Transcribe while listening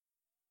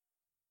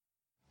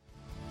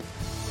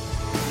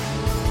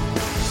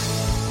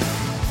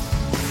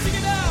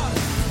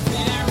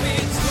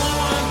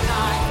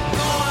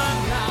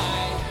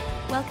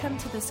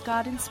to this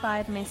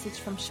God-inspired message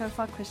from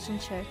Shofar Christian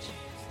Church.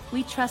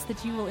 We trust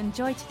that you will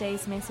enjoy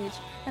today's message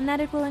and that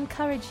it will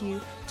encourage you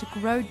to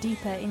grow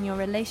deeper in your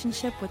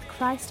relationship with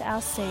Christ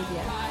our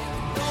Savior.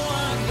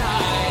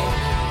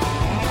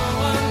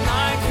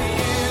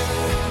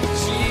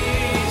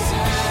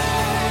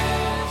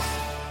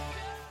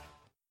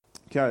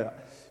 Okay,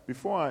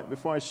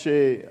 before I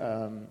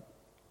share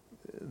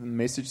the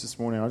message this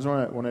morning, I just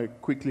want to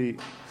quickly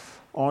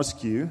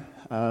ask you,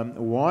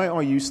 why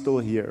are you still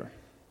here?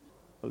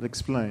 I'll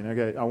explain.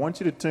 Okay, I want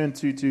you to turn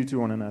to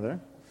one another.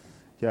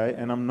 Okay,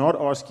 and I'm not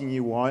asking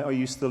you why are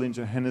you still in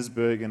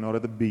Johannesburg and not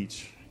at the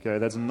beach. Okay,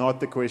 that's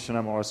not the question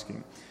I'm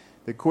asking.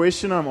 The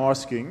question I'm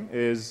asking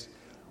is,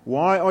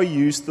 why are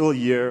you still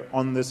here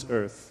on this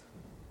earth?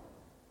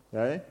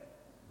 Okay,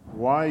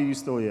 why are you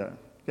still here?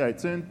 Okay,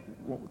 turn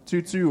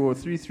 2 or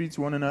 3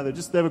 to one another.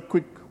 Just have a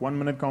quick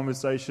 1-minute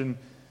conversation.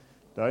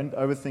 Don't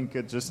overthink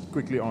it. Just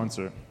quickly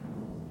answer.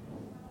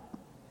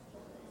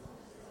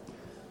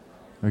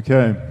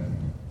 Okay.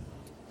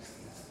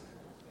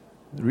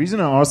 The reason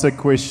I ask that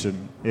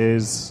question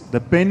is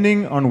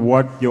depending on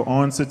what your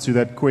answer to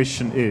that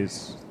question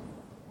is.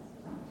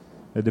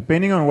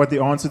 Depending on what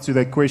the answer to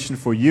that question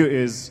for you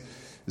is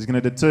going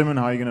to determine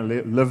how you're going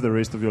to live the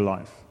rest of your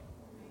life.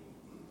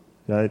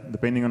 Okay?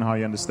 Depending on how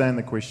you understand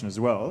the question as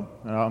well.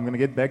 I'm going to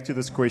get back to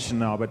this question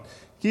now, but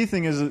key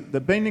thing is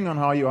depending on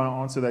how you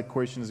answer that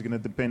question is going to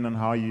depend on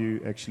how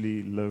you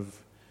actually live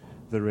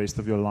the rest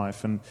of your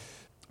life. And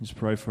just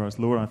pray for us.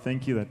 Lord, I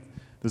thank you that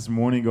this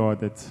morning, God,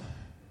 that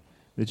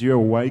you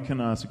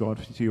awaken us, God,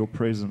 to your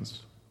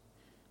presence.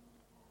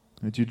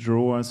 That you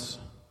draw us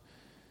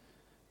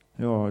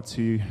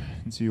into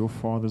your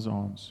Father's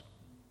arms.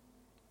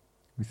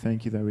 We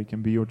thank you that we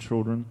can be your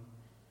children.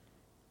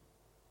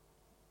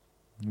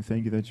 We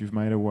thank you that you've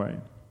made a way.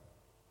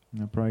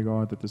 And I pray,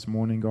 God, that this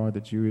morning, God,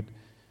 that you would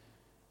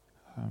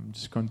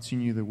just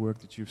continue the work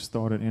that you've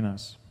started in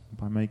us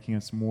by making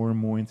us more and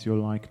more into your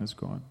likeness,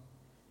 God.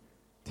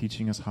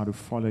 Teaching us how to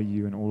follow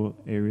you in all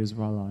areas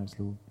of our lives,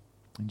 Lord.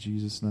 In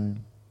Jesus'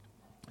 name.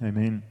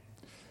 Amen.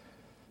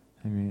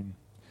 Amen.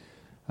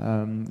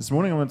 This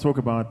morning I want to talk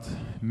about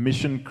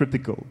mission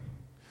critical.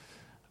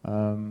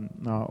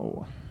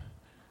 Now,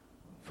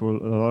 for a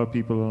lot of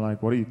people are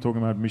like, what are you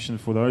talking about mission?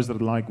 For those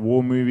that like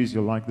war movies,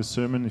 you'll like the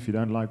sermon. If you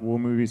don't like war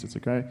movies, it's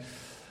okay.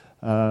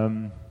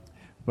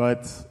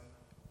 But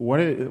what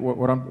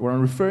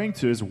I'm referring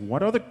to is,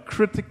 what are the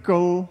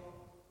critical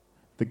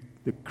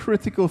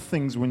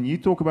things when you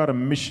talk about a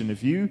mission?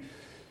 If you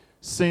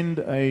send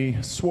a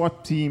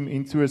SWAT team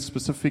into a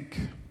specific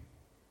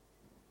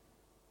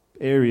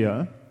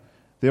area,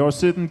 there are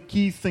certain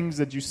key things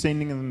that you're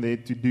sending them there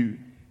to do.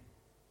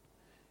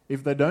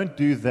 If they don't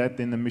do that,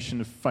 then the mission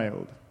has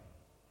failed.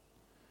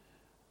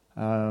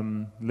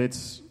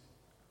 Let's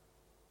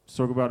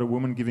talk about a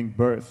woman giving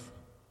birth.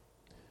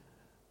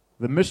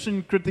 The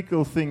mission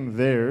critical thing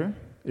there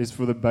is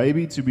for the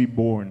baby to be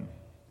born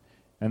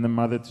and the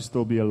mother to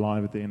still be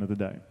alive at the end of the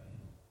day.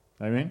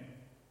 Amen?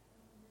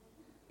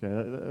 Okay,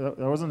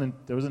 that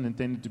wasn't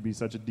intended to be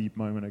such a deep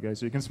moment, okay,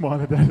 so you can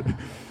smile at that.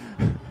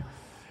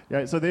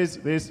 Yeah, so there's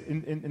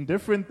in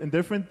different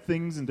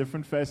things, in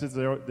different facets,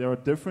 there are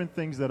different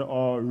things that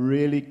are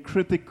really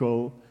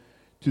critical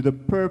to the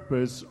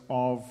purpose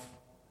of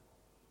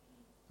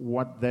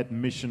what that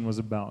mission was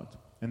about.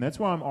 And that's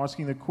why I'm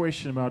asking the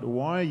question about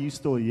why are you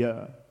still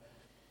here?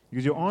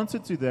 Because your answer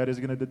to that is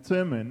going to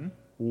determine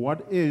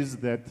what is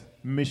that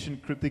mission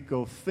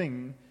critical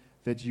thing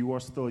that you are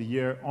still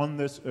here on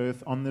this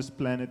earth, on this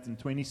planet in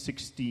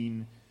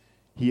 2016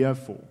 here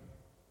for.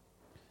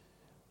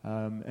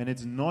 And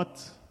it's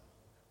not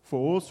for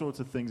all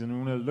sorts of things, and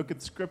we're going to look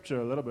at Scripture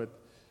a little bit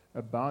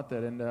about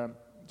that. And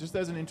just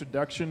as an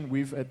introduction,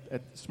 we've at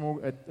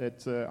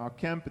our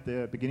camp at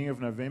the beginning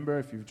of November,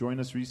 if you've joined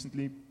us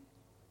recently,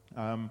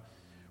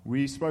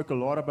 we spoke a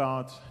lot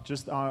about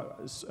just our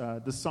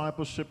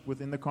discipleship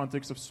within the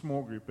context of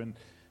small group. And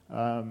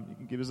you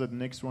can give us that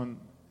next one.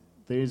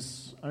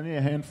 There's only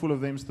a handful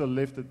of them still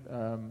left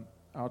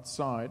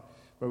outside,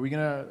 but we're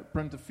going to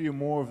print a few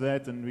more of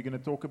that, and we're going to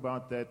talk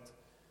about that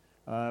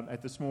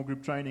at the small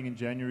group training in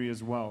January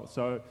as well.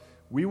 So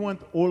we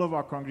want all of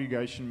our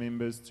congregation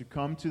members to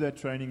come to that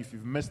training. If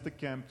you've missed the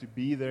camp, to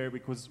be there,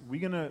 because we're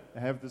going to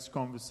have this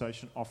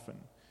conversation often.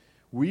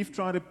 We've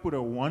tried to put a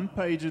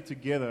 1-pager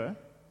together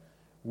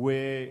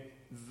where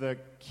the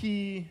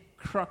key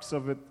crux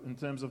of it in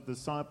terms of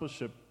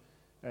discipleship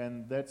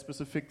and that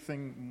specific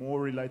thing more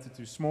related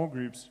to small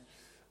groups,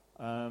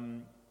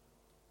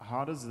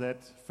 how does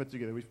that fit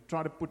together? We've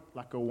tried to put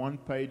like a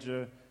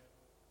 1-pager,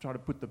 try to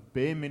put the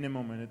bare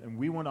minimum in it, and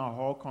we want our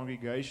whole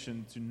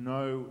congregation to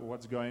know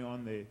what's going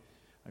on there.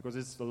 Because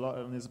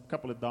there's a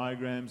couple of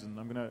diagrams, and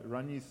I'm going to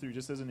run you through,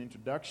 just as an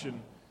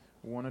introduction,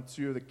 1 or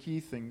 2 of the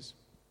key things,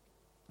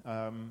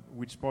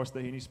 which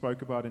Pastor Henny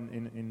spoke about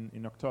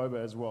in October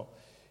as well.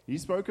 He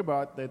spoke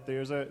about that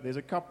there's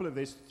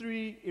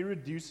 3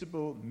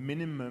 irreducible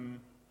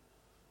minimum,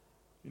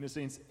 in a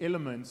sense,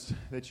 elements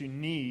that you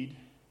need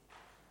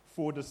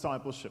for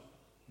discipleship.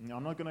 Now,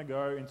 I'm not going to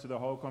go into the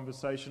whole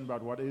conversation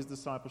about what is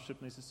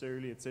discipleship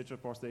necessarily, etc.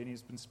 Pastor Annie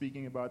has been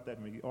speaking about that,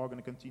 and we are going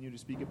to continue to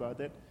speak about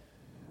that.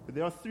 But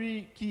there are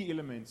three key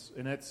elements,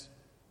 and that's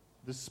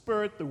the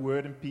Spirit, the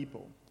Word, and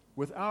people.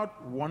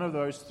 Without one of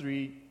those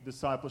three,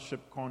 discipleship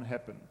can't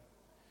happen.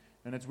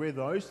 And it's where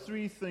those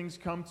three things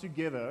come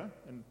together,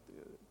 and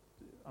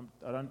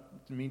I don't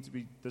mean to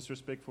be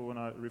disrespectful when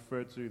I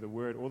refer to the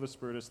Word or the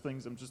Spirit as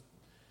things, I'm just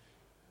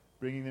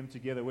bringing them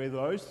together. Where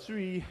those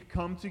three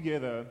come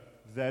together,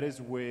 that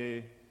is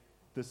where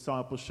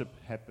discipleship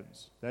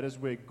happens. That is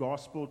where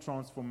gospel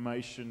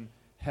transformation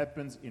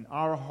happens in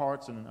our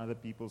hearts and in other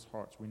people's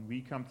hearts. When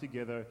we come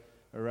together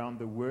around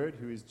the Word,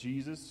 who is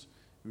Jesus,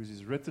 who is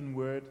His written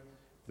Word,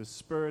 the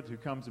Spirit who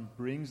comes and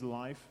brings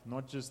life,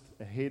 not just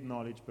a head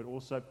knowledge, but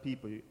also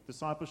people.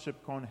 Discipleship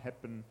can't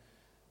happen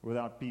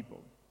without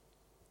people.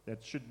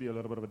 That should be a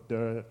little bit of a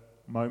duh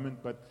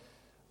moment, but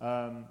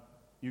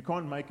you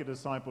can't make a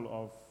disciple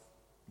of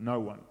no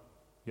one.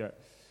 Yeah.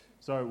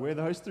 So where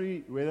those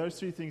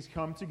three things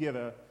come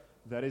together,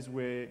 that is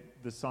where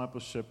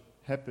discipleship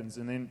happens.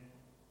 And then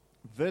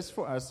this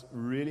for us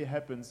really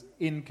happens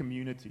in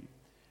community.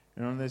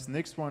 And on this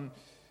next one,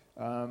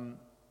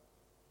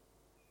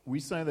 we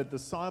say that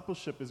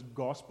discipleship is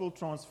gospel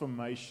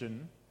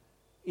transformation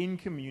in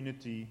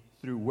community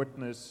through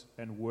witness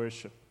and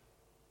worship.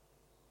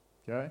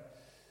 Okay? It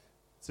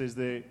says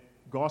there,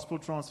 gospel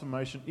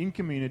transformation in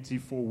community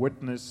for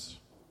witness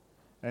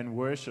and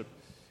worship.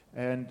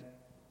 And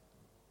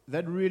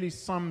that really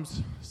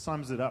sums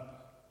it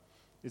up,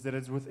 is that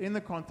it's within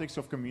the context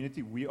of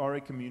community. We are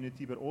a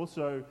community, but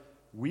also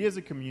we as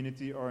a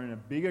community are in a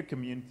bigger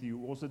community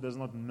who also does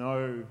not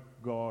know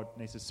God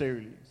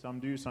necessarily. Some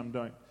do, some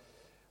don't.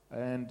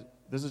 And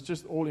this is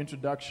just all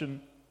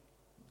introduction.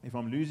 If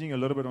I'm losing a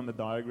little bit on the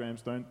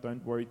diagrams,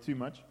 don't worry too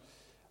much.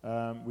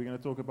 We're going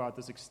to talk about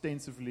this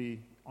extensively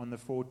on the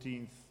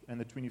 14th and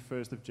the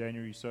 21st of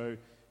January. So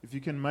if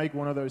you can make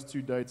one of those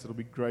two dates, it'll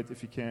be great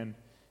if you can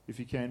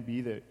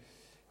be there.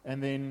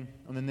 And then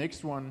on the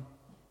next one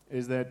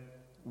is that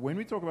when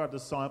we talk about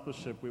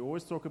discipleship, we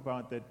always talk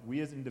about that we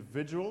as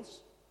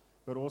individuals,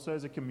 but also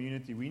as a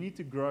community, we need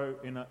to grow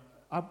in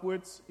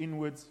upwards,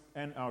 inwards,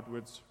 and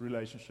outwards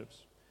relationships.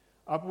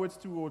 Upwards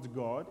towards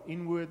God,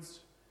 inwards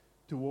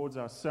towards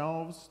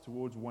ourselves,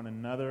 towards one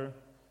another.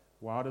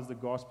 How does the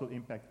gospel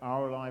impact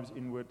our lives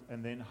inward?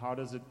 And then how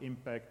does it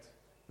impact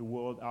the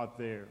world out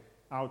there,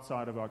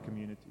 outside of our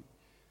community?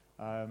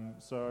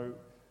 So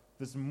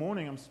this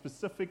morning I'm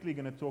specifically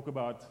going to talk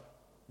about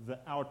the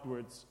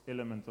outwards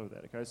element of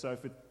that. Okay, so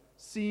if it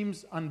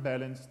seems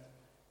unbalanced,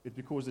 it's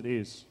because it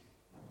is.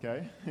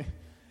 Okay,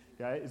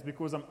 okay, it's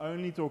because I'm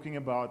only talking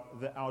about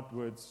the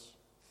outwards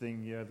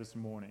thing here this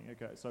morning.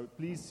 Okay, so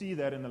please see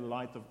that in the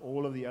light of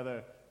all of the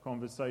other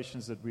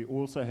conversations that we're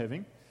also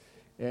having.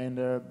 And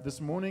this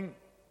morning,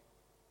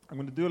 I'm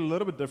going to do it a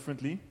little bit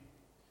differently.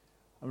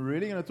 I'm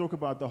really going to talk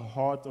about the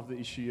heart of the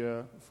issue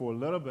here for a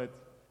little bit,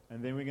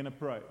 and then we're going to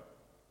pray.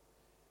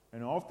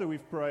 And after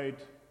we've prayed,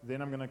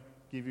 then I'm going to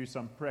give you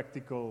some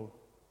practical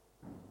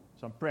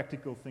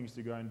things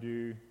to go and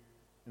do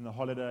in the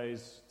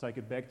holidays, take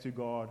it back to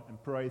God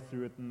and pray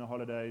through it in the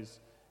holidays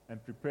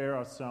and prepare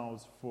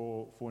ourselves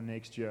for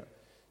next year.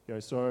 Okay,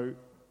 so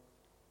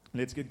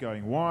let's get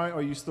going. Why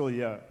are you still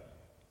here?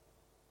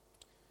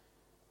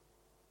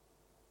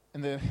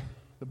 And the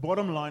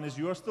bottom line is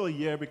you are still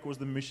here because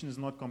the mission is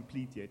not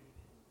complete yet.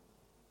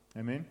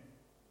 Amen?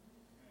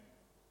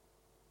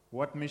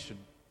 What mission?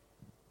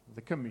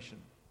 The commission.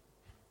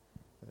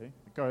 Okay?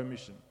 The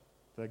co-mission.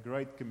 The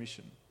Great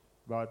Commission.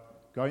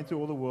 About go into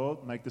all the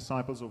world, make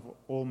disciples of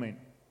all men.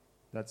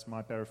 That's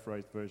my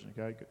paraphrased version.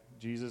 Okay?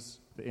 Jesus,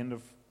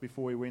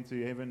 before he went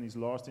to heaven, his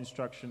last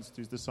instructions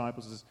to his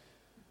disciples is,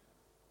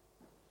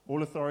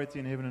 all authority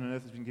in heaven and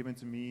earth has been given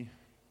to me.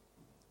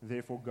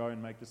 Therefore, go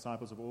and make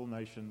disciples of all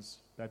nations,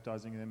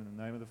 baptizing them in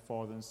the name of the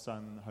Father and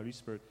Son and the Holy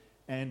Spirit,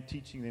 and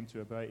teaching them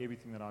to obey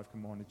everything that I've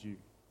commanded you.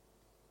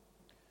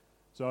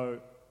 So,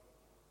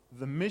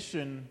 the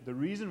mission, the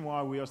reason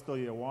why we are still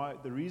here,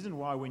 the reason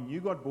why when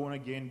you got born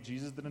again,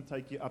 Jesus didn't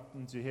take you up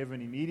into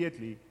heaven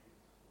immediately,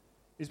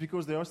 is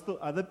because there are still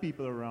other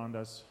people around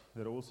us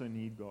that also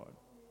need God.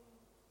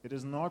 It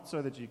is not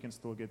so that you can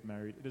still get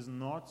married. It is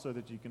not so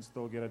that you can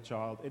still get a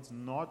child. It's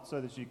not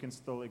so that you can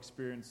still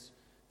experience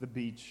the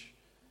beach.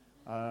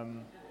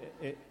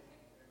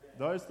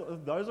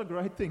 Those are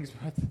great things,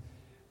 but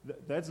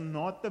that's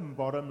not the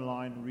bottom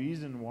line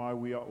reason why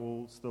we are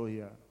all still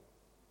here.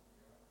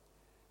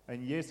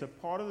 And yes, a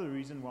part of the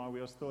reason why we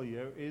are still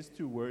here is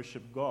to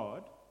worship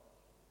God,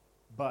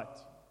 but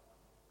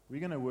we're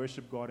going to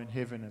worship God in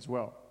heaven as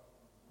well.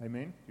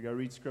 Amen? You go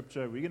read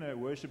scripture, we're going to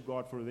worship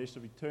God for the rest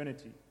of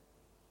eternity.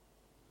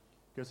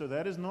 Okay, so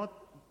that is not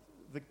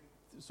the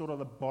sort of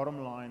the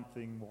bottom line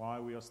thing why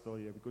we are still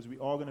here, because we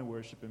are going to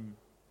worship Him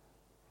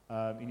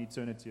in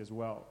eternity as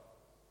well.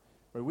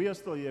 But we are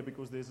still here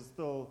because there's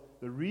still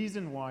the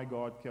reason why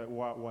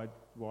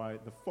why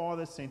the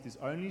Father sent His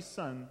only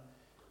Son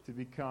to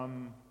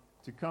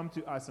come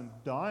to us and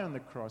die on the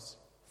cross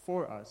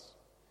for us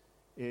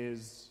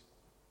is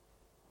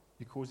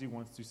because he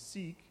wants to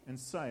seek and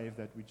save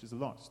that which is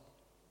lost.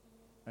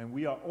 And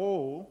we are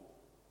all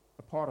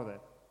a part of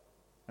that.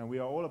 And we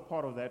are all a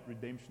part of that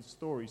redemption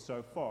story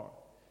so far.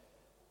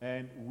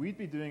 And we'd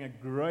be doing a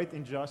great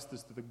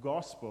injustice to the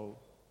gospel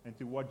and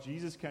to what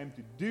Jesus came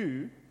to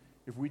do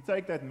if we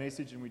take that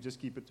message and we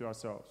just keep it to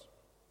ourselves.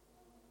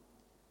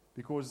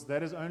 Because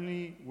that is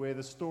only where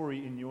the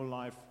story in your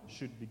life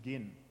should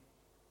begin.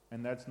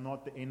 And that's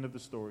not the end of the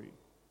story.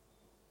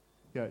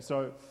 Okay,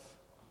 so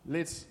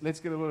let's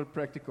get a little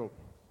practical.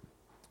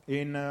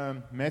 In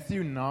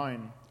Matthew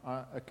 9,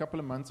 a couple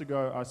of months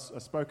ago, I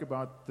spoke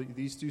about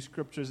these two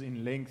scriptures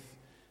in length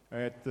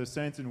at the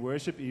Saints in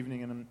Worship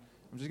evening, and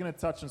I'm just going to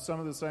touch on some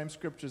of the same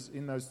scriptures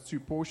in those two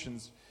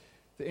portions.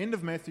 The end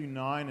of Matthew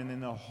 9 and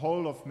then the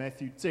whole of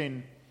Matthew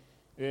 10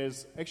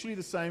 is actually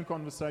the same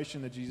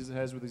conversation that Jesus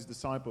has with his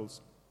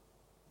disciples.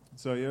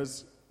 So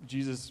here's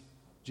Jesus.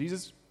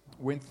 Jesus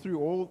went through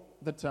all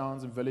the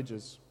towns and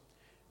villages,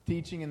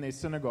 teaching in their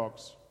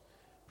synagogues,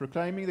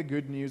 proclaiming the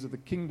good news of the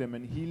kingdom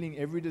and healing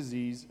every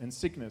disease and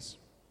sickness.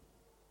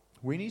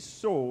 When he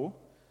saw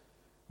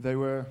they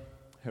were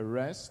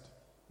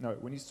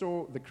when he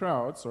saw the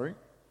crowd,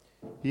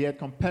 he had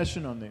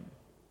compassion on them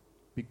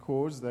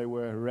because they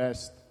were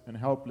harassed and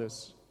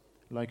helpless,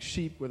 like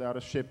sheep without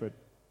a shepherd.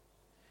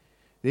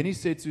 Then he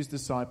said to his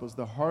disciples,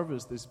 "The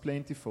harvest is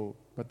plentiful,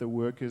 but the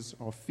workers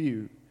are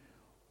few.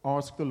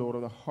 Ask the Lord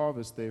of the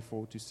harvest,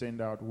 therefore, to send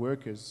out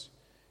workers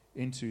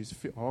into his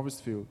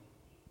harvest field."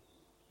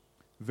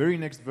 Very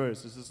next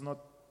verse. This is not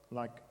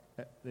like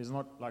there's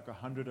not like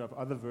 100 of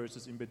other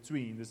verses in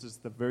between. This is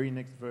the very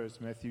next verse,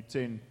 Matthew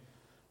 10,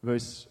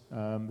 verse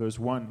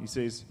 1. He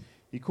says,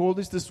 he called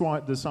his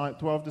 12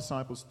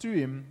 disciples to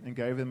him and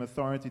gave them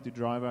authority to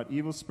drive out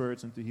evil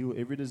spirits and to heal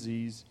every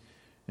disease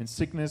and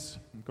sickness,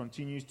 and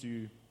continues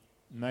to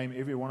name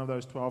every one of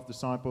those 12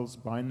 disciples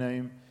by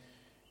name.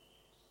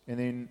 And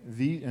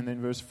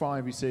then verse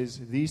 5, he says,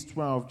 these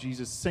 12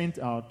 Jesus sent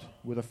out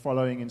with the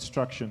following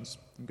instructions.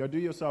 And go do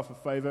yourself a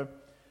favor.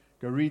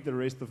 Go read the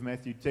rest of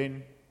Matthew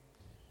 10.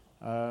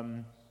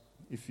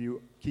 If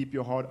you keep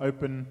your heart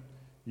open,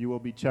 you will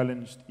be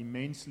challenged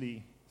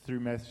immensely through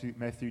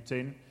Matthew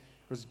 10.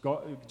 Because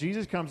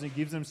Jesus comes and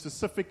gives them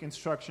specific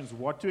instructions,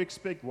 what to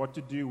expect, what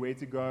to do, where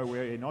to go,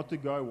 where not to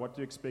go, what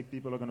to expect.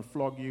 People are going to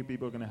flog you.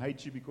 People are going to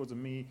hate you because of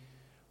me.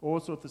 All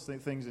sorts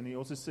of things. And he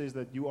also says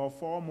that you are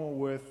far more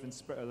worth than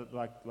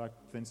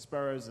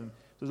sparrows. And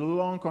there's a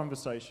long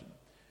conversation.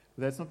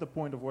 But that's not the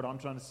point of what I'm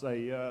trying to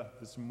say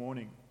this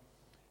morning.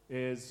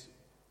 Is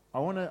I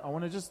want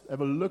to just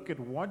have a look at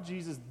what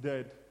Jesus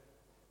did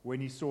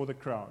when he saw the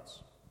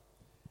crowds.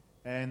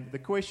 And the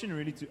question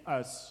really to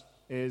us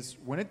is,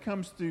 when it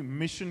comes to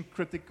mission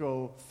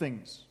critical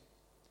things,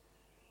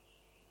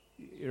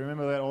 you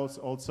remember that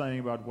old saying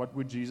about what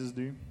would Jesus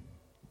do?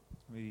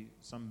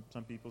 Some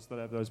people still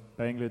have those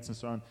banglets and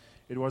so on.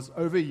 It was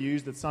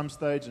overused at some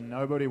stage and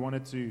nobody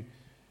wanted to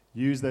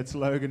use that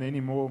slogan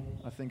anymore.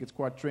 I think it's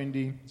quite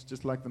trendy. It's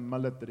just like the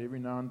mullet that every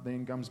now and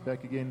then comes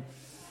back again.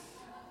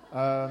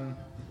 I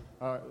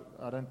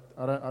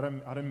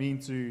don't mean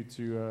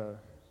to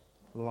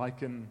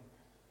liken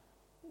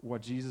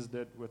what Jesus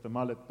did with the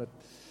mullet, but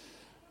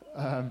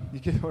you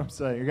get what I'm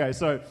saying. Okay,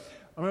 so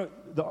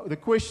the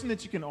question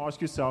that you can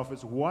ask yourself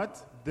is,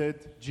 what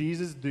did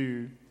Jesus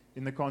do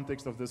in the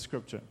context of this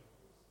scripture?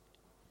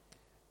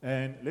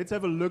 And let's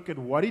have a look at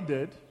what he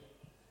did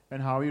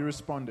and how he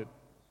responded.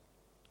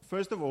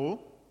 First of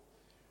all,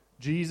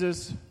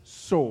 Jesus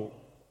saw.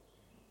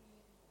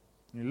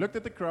 He looked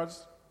at the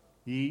crowds.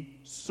 He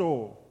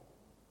saw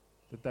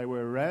that they were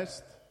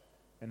harassed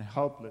and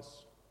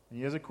helpless. And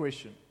here's a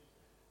question.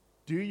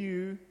 Do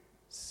you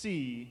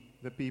see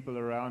the people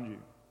around you?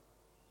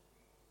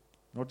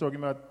 I'm not talking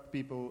about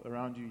people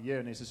around you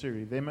here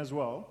necessarily, them as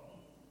well.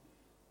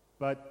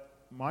 But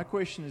my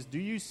question is, do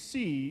you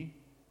see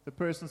the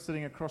person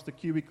sitting across the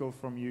cubicle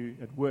from you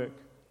at work?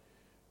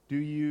 Do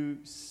you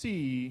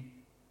see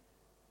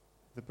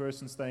the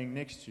person staying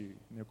next to you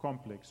in your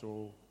complex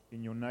or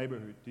in your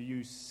neighborhood? Do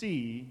you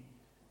see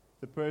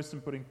the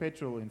person putting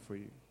petrol in for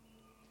you?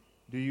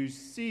 Do you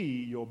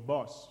see your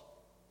boss?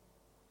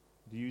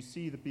 Do you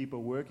see the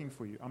people working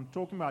for you? I'm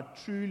talking about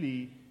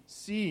truly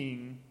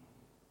seeing,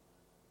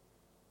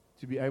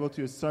 to be able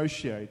to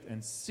associate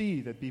and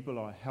see that people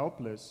are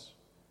helpless,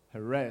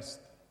 harassed,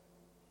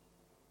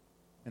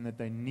 and that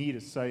they need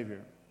a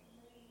Savior.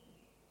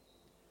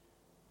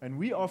 And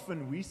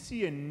we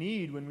see a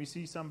need when we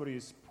see somebody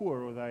is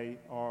poor or they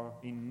are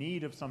in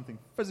need of something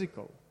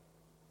physical.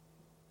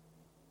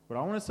 But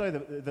I want to say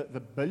that the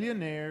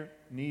billionaire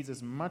needs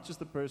as much as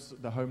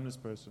the homeless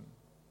person.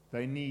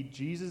 They need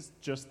Jesus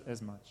just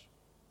as much.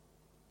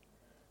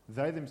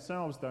 They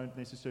themselves don't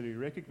necessarily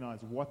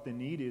recognize what the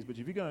need is, but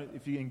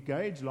if you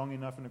engage long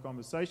enough in a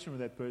conversation with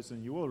that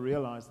person, you will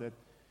realize that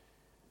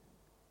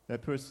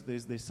person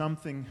there's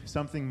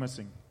something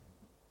missing.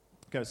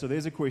 Okay, so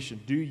there's a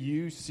question. Do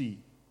you see?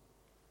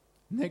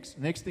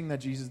 Next thing that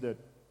Jesus did.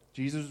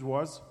 Jesus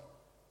was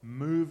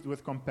moved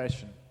with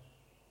compassion.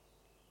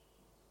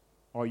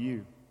 Are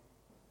you?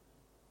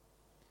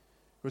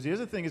 Because here's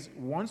the thing is,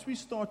 once we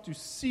start to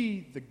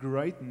see the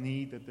great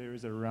need that there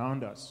is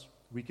around us,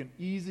 we can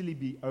easily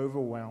be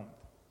overwhelmed.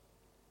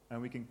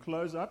 And we can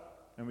close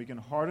up, and we can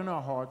harden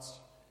our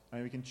hearts,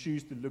 and we can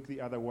choose to look the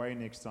other way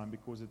next time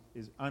because it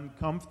is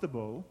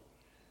uncomfortable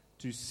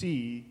to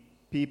see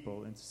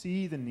people and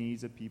see the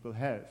needs that people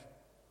have.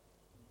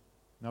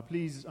 Now,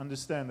 please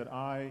understand that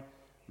I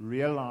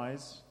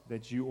realize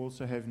that you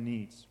also have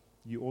needs.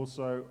 You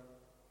also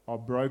are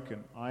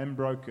broken. I am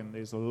broken.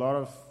 There's a lot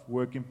of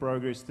work in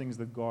progress, things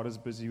that God is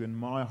busy in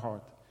my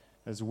heart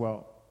as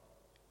well.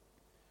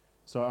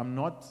 So I'm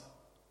not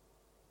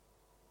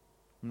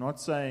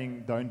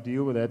saying don't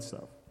deal with that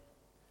stuff.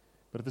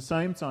 But at the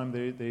same time,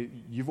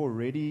 you're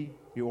already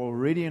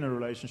in a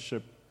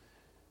relationship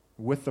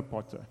with the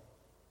potter,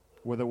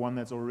 with the one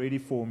that's already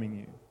forming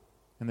you.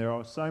 And there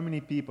are so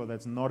many people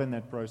that's not in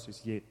that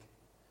process yet.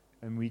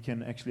 And we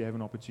can actually have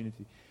an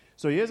opportunity.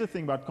 So here's the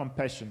thing about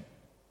compassion.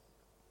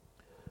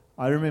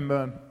 I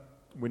remember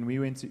when we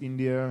went to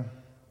India, I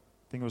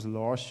think it was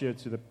last year,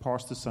 to the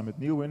Pastor Summit.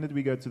 Neil, when did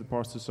we go to the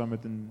Pastor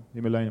Summit in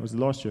Himalayan? It was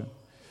last year.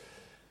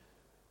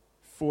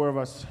 4 of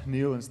us,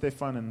 Neil and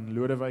Stefan and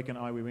Lodewijk and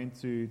I, we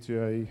went to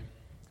a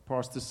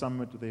Pastor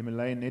Summit with the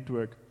Himalayan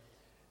Network.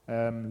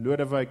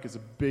 Lodewijk is a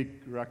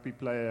big rugby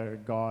player,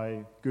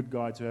 guy, good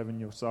guy to have in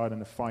your side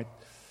in a fight.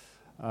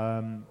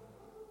 I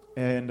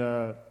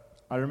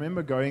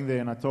remember going there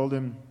and I told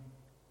him,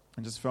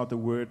 I just felt the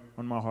word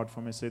on my heart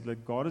from him. I said,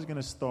 look, God is going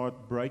to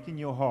start breaking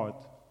your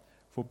heart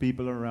for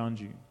people around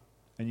you.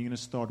 And you're going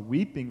to start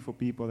weeping for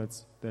people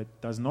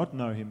that does not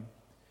know Him.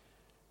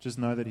 Just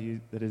know that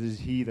it is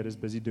He that is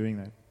busy doing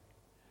that.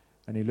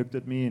 And he looked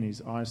at me and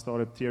his eyes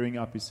started tearing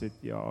up. He said,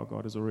 yeah,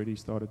 God has already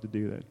started to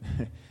do that.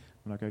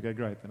 I'm like, okay,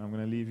 great. Then I'm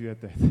going to leave you at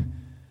that.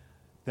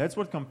 That's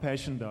what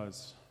compassion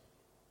does.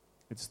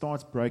 It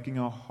starts breaking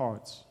our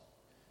hearts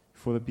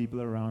for the people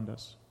around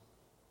us.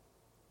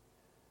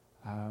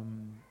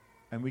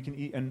 And we can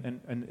eat,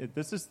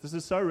 this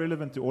is so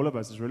relevant to all of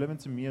us. It's relevant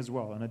to me as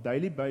well. On a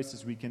daily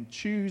basis, we can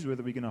choose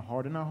whether we're going to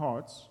harden our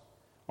hearts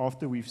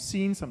after we've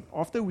seen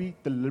after we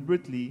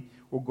deliberately,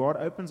 or God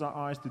opens our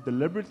eyes to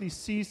deliberately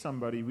see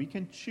somebody. We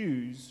can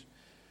choose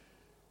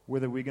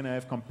whether we're going to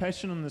have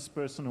compassion on this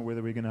person or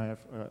whether we're going to have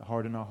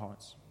harden our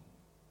hearts.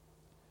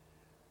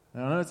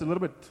 And I know it's a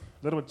little bit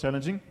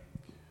challenging.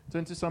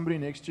 Turn to somebody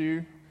next to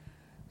you.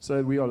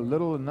 So we are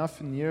little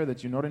enough in here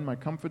that you're not in my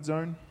comfort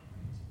zone.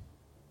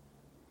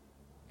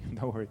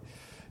 Don't worry.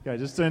 Yeah,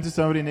 just turn to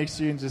somebody next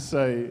to you and just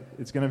say,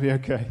 it's going to be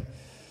okay.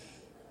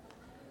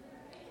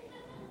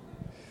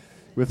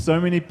 With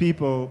so many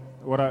people,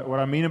 what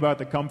I mean about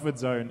the comfort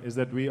zone is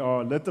that we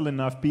are little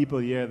enough people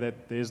here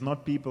that there's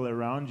not people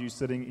around you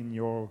sitting in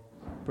your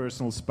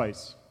personal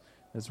space.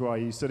 That's why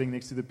you're sitting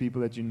next to the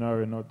people that you know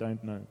and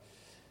don't know.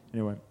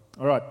 Anyway,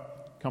 all right,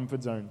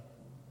 comfort zone.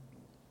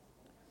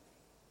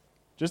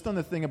 Just on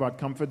the thing about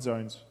comfort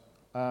zones.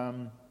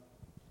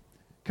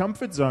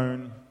 Comfort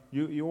zone,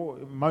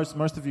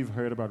 most of you have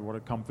heard about what a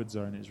comfort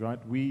zone is, right?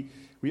 We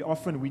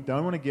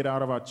don't want to get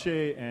out of our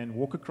chair and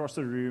walk across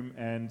the room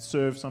and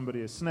serve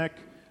somebody a snack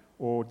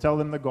or tell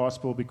them the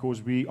gospel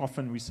because we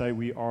say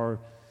we are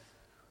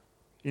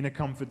in a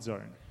comfort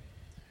zone.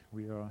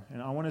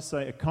 And I want to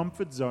say a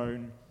comfort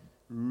zone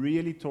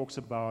really talks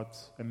about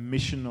a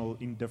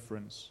missional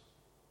indifference.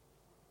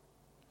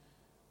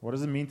 What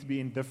does it mean to be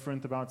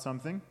indifferent about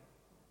something?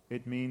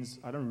 It means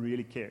I don't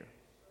really care.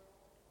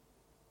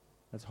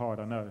 That's hard,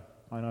 I know.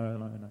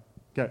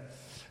 Okay,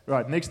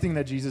 right, next thing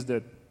that Jesus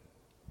did.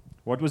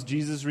 What was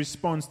Jesus'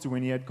 response to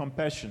when he had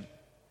compassion?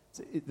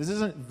 This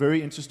is a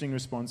very interesting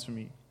response for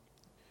me.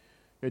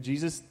 Okay,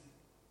 Jesus'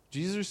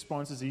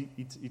 response is he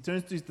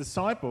turns to his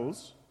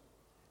disciples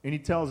and he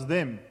tells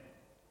them,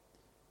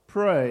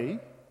 pray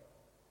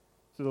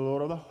to the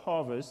Lord of the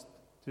harvest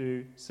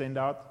to send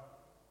out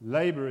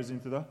laborers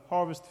into the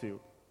harvest field.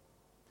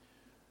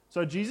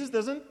 So Jesus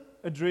doesn't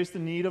address the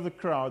need of the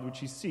crowd, which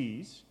he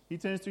sees. He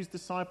turns to his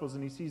disciples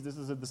and he sees this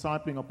as a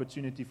discipling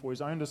opportunity for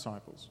his own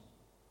disciples.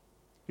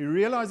 He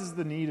realizes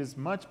the need is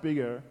much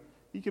bigger.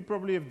 He could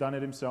probably have done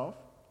it himself.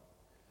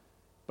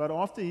 But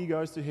after he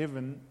goes to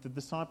heaven, the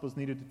disciples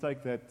needed to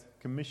take that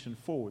commission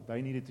forward.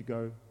 They needed to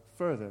go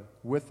further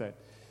with that.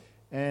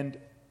 And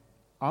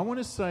I want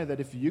to say that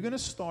if you're going to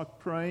start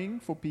praying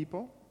for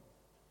people,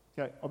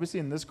 okay, obviously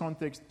in this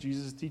context,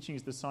 Jesus is teaching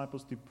his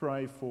disciples to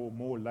pray for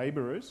more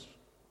laborers.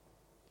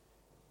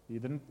 He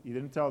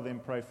didn't tell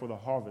them pray for the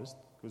harvest,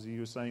 because he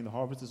was saying the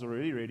harvest is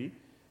already ready.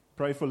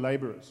 Pray for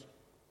laborers.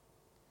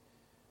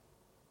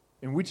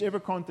 In whichever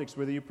context,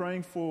 whether you're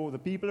praying for the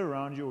people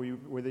around you or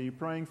whether you're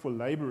praying for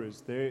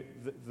laborers,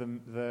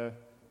 the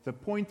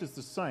point is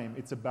the same.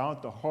 It's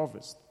about the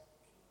harvest.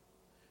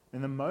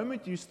 And the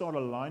moment you start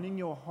aligning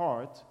your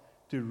heart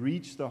to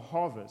reach the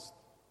harvest,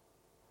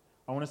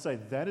 I want to say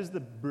that is the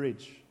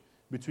bridge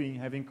between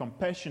having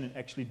compassion and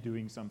actually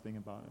doing something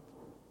about it.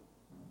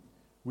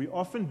 We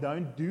often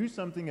don't do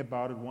something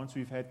about it once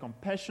we've had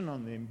compassion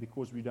on them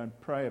because we don't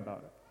pray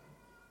about it.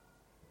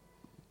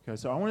 Okay,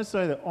 so I want to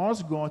say that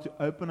ask God to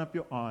open up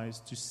your eyes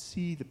to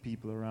see the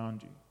people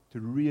around you, to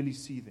really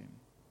see them.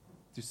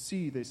 to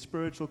see their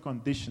spiritual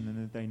condition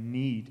and that they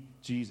need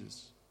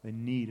Jesus. They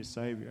need a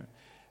Savior.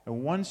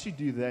 And once you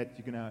do that,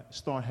 you're going to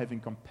start having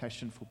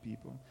compassion for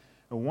people.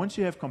 And once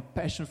you have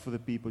compassion for the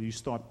people, you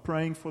start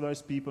praying for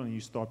those people and you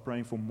start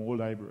praying for more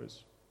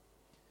laborers.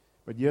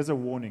 But here's a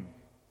warning.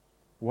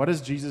 What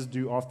does Jesus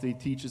do after he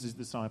teaches his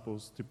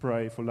disciples to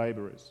pray for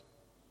laborers?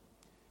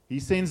 He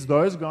sends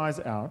those guys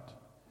out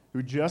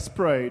who just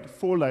prayed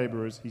for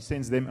laborers. He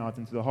sends them out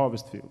into the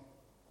harvest field.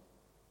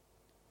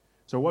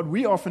 So what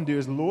we often do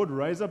is, Lord,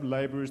 raise up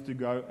laborers to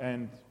go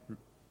and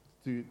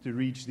to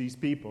reach these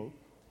people.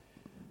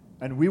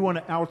 And we want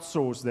to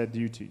outsource that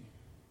duty.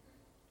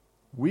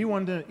 We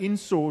want to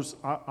insource.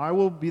 I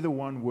will be the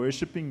one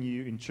worshiping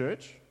you in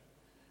church.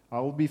 I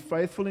will be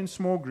faithful in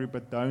small group,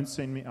 but don't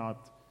send me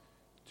out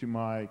to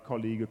my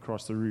colleague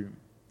across the room.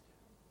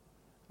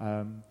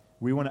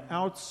 We want to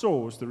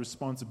outsource the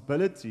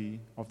responsibility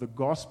of the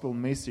gospel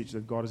message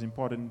that God has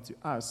imparted into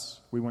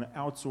us. We want to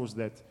outsource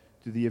that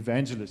to the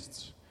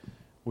evangelists,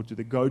 or to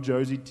the Go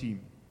Josie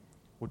team,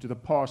 or to the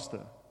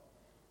pastor.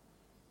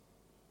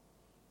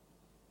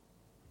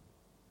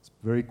 It's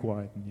very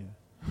quiet in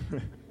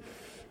here.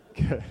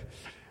 Okay.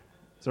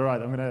 It's all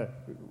right.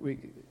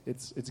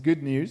 It's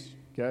good news.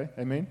 Okay,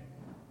 amen.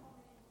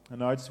 I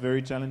know it's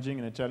very challenging,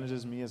 and it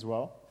challenges me as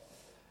well.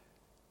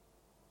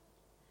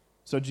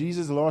 So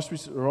Jesus'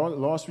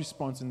 last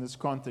response in this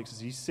context is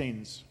he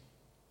sends.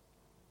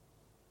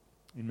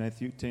 In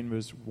Matthew 10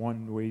 verse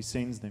 1, where he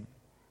sends them.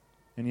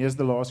 And here's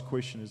the last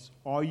question is,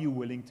 are you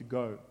willing to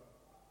go?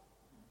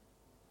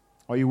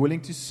 Are you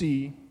willing to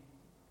see?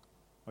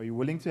 Are you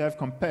willing to have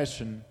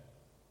compassion?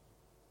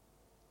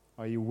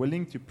 Are you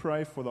willing to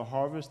pray for the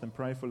harvest and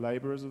pray for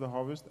laborers of the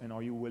harvest? And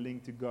are you willing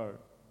to go?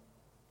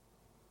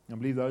 I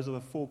believe those are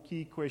the 4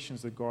 key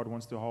questions that God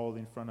wants to hold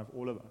in front of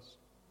all of us.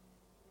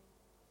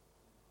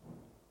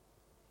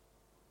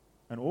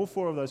 And all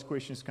 4 of those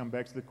questions come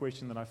back to the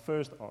question that I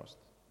first asked.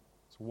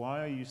 So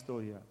why are you still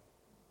here?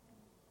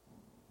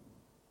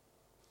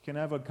 You can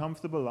have a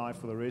comfortable life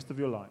for the rest of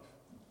your life.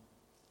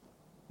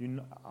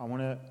 I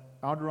want to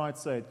outright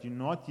say it. You're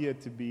not here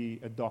to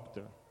be a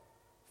doctor,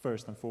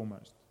 first and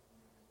foremost.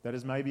 That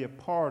is maybe a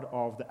part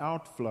of the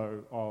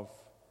outflow of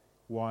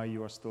why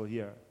you are still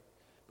here.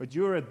 But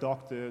you're a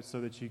doctor so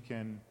that you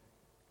can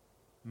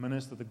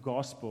minister the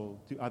gospel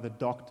to other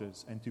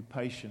doctors and to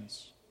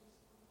patients.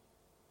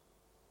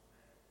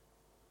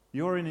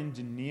 You're an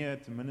engineer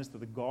to minister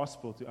the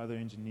gospel to other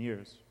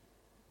engineers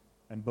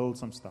and build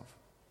some stuff.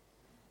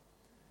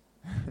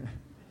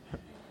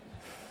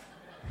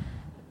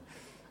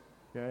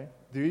 Okay?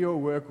 Do your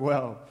work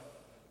well.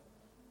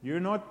 You're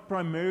not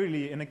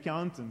primarily an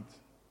accountant.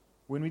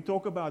 When we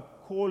talk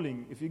about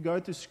calling, if you go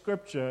to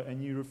Scripture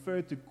and you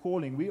refer to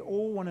calling, we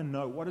all want to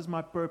know, what is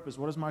my purpose?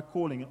 What is my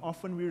calling? And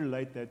often we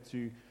relate that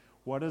to,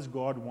 what does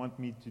God want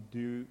me to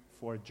do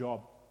for a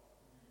job?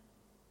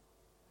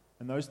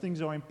 And those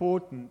things are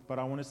important, but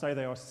I want to say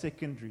they are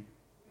secondary.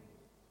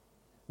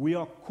 We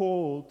are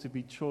called to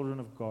be children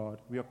of God.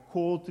 We are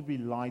called to be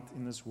light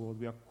in this world.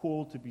 We are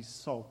called to be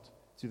salt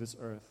to this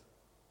earth.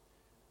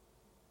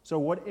 So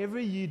whatever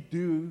you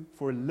do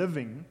for a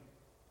living,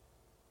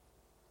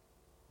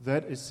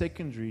 that is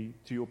secondary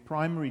to your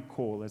primary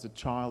call as a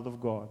child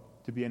of God,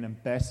 to be an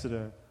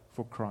ambassador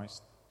for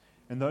Christ.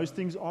 And those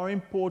things are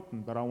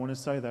important, but I want to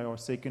say they are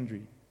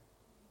secondary.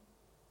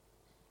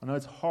 I know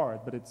it's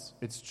hard, but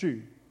it's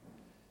true.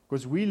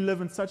 Because we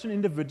live in such an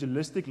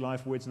individualistic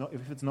life where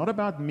if it's not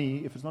about me,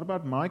 if it's not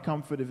about my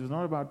comfort, if it's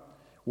not about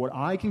what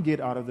I can get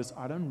out of this,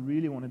 I don't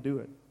really want to do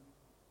it.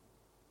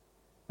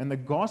 And the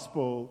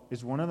gospel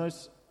is one of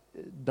those,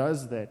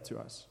 does that to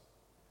us.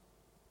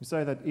 We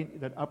say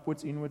that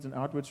upwards, inwards, and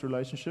outwards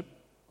relationship.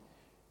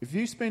 If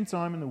you spend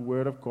time in the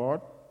Word of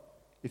God,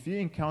 if you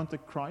encounter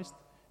Christ,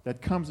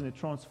 that comes and it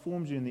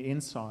transforms you in the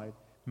inside,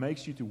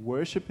 makes you to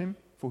worship Him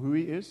for who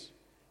He is,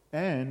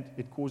 and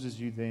it causes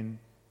you then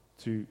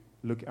to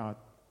look out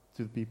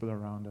to the people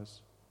around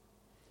us.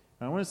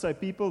 And I want to say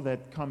people that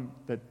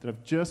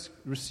have just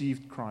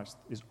received Christ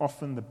is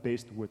often the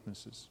best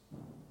witnesses.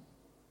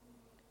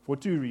 For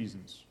 2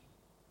 reasons.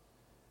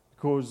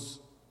 Because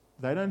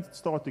they don't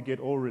start to get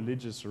all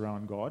religious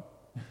around God.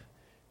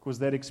 Because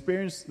that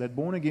experience, that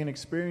born-again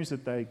experience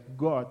that they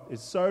got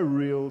is so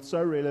real,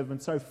 so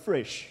relevant, so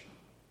fresh,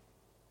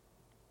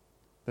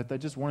 that they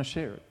just want to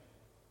share it.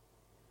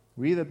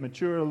 We that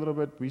mature a little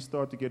bit, we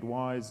start to get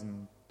wise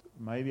and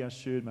maybe I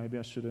should, maybe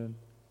I shouldn't.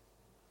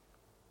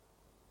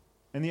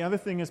 And the other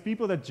thing is,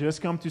 people that just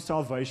come to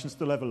salvation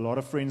still have a lot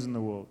of friends in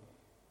the world.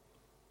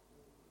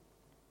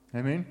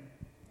 Amen?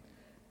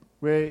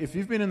 Where if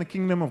you've been in the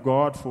kingdom of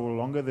God for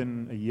longer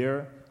than a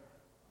year,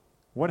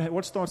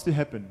 what starts to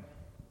happen?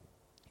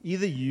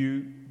 Either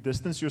you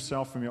distance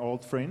yourself from your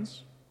old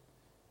friends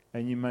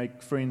and you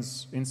make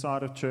friends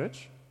inside of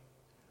church,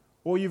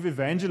 or you've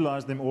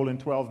evangelized them all in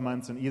 12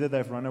 months and either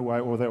they've run away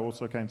or they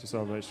also came to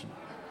salvation.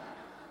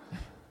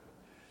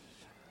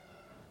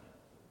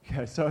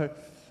 Okay, so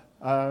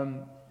I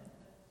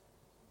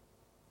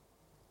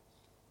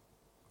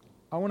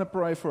want to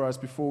pray for us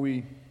before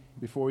we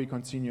before we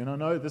continue, and I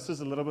know this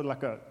is a little bit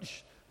like a,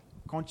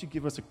 can't you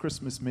give us a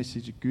Christmas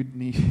message, a good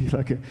news,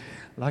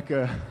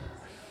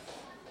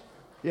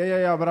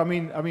 yeah, but I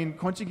mean,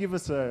 can't you give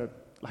us a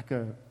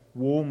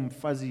warm,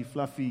 fuzzy,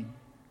 fluffy,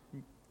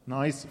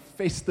 nice,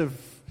 festive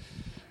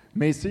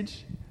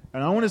message?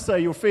 And I want to say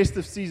your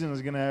festive season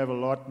is going to have a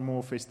lot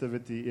more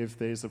festivity if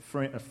there's a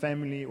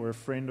family or a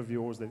friend of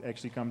yours that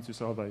actually come to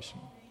salvation.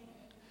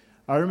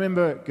 I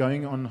remember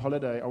going on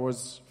holiday. I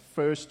was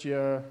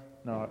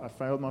I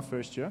failed my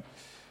first year.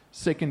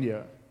 Second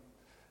year,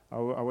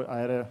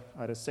 I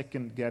had a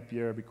second gap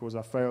year because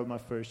I failed my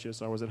first year.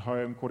 So I was at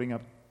home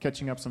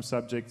catching up some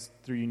subjects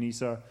through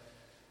UNISA.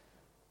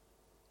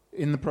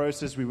 In the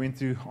process, we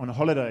went on a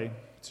holiday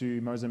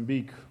to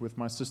Mozambique with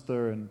my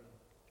sister and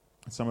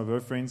some of her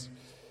friends.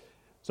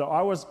 So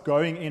I was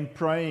going in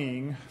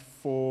praying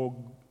for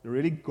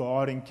really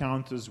God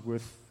encounters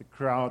with the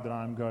crowd that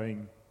I'm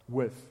going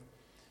with.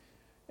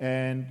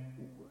 And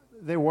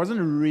there wasn't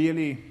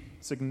really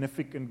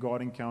significant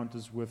God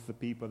encounters with the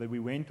people that we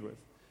went with,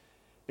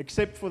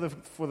 except for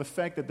the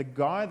fact that the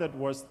guy that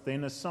was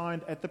then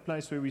assigned at the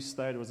place where we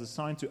stayed was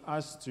assigned to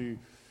us to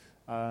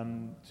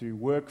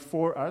work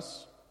for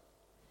us.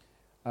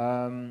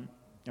 I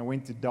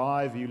went to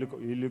dive. He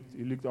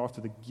looked after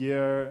the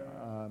gear.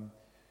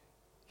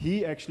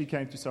 He actually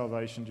came to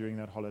salvation during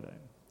that holiday.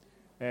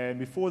 And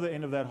before the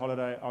end of that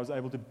holiday, I was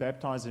able to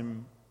baptize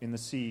him in the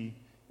sea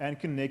and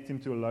connect him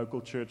to a local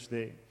church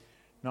there.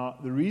 Now,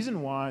 the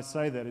reason why I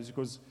say that is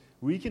because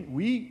we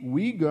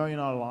go in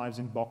our lives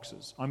in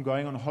boxes. I'm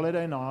going on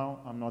holiday now.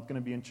 I'm not going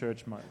to be in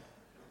church mode.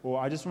 Or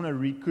I just want to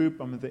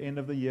recoup. I'm at the end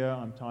of the year.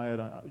 I'm tired.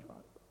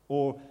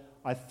 Or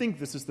I think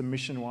this is the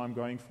mission why I'm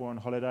going for on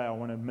holiday. I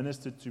want to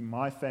minister to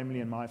my family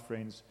and my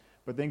friends.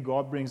 But then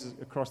God brings us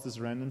across this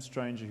random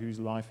stranger whose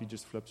life he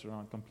just flips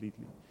around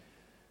completely.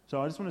 So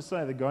I just want to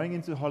say that going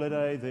into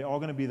holiday, there are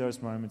going to be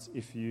those moments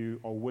if you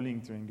are willing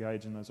to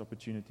engage in those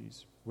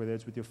opportunities, whether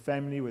it's with your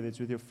family, whether it's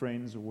with your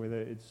friends, or whether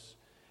it's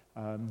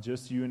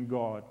just you and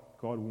God.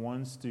 God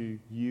wants to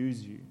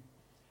use you.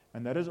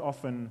 And that is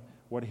often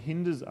what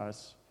hinders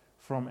us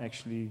from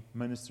actually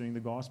ministering the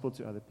gospel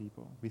to other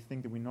people. We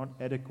think that we're not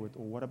adequate,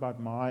 or what about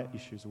my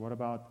issues, or what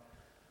about,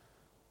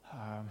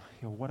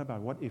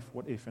 what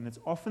if? And it's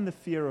often the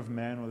fear of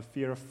man or the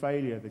fear of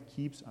failure that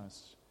keeps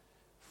us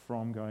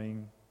from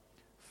going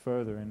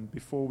further. And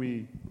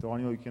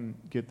Daniel, you can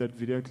get that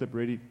video clip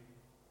ready.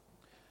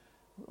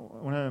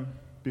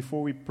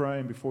 Before we pray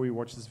and before we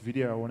watch this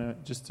video, I want to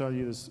just tell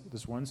you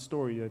this one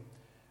story. That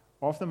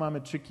after my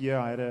matric year,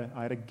 I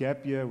had a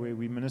gap year where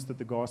we ministered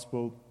the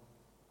gospel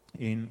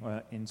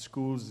in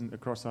schools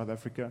across South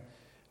Africa.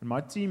 And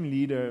my team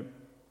leader,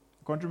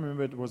 I can't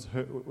remember it was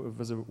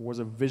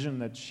a vision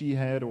that she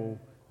had, or it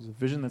was a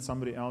vision that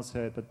somebody else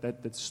had, but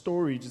that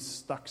story just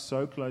stuck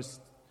so close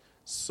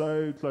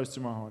to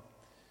my heart.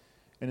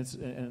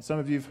 And some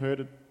of you have heard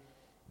it.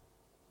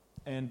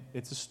 And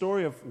it's a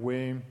story of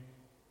where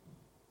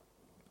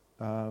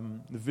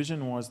the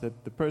vision was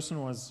that the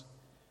person was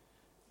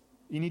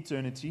in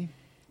eternity,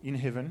 in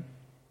heaven,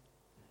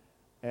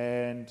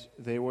 and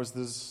there was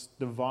this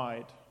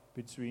divide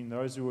between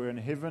those who were in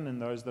heaven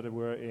and those that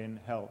were in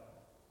hell.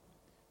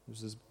 There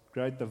was this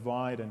great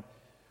divide, and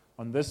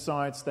on this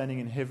side, standing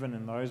in heaven,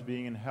 and those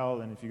being in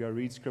hell. And if you go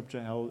read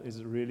Scripture, hell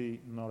is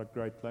really not a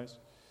great place.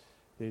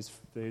 There's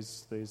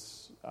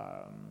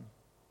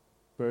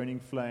burning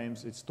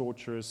flames. It's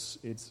torturous.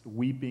 It's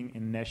weeping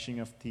and gnashing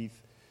of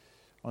teeth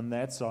on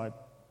that side.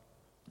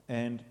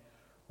 And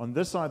on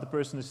this side, the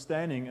person is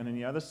standing, and on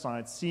the other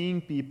side,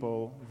 seeing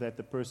people that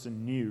the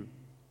person knew,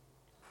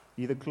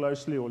 either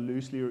closely or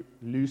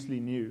loosely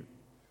knew.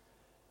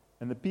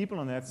 And the people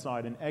on that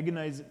side, in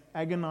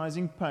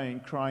agonizing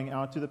pain, crying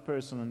out to the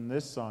person on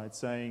this side,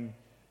 saying,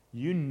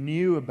 "You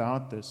knew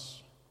about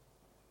this.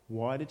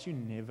 Why did you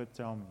never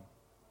tell me?"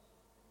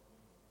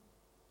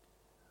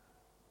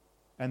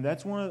 And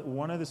that's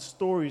one of the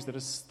stories that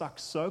is stuck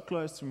so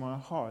close to my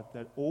heart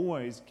that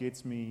always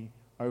gets me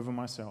over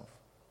myself.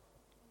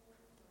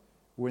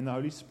 When the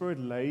Holy Spirit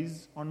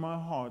lays on my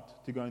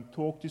heart to go and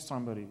talk to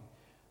somebody,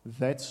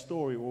 that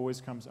story always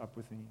comes up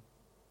with me.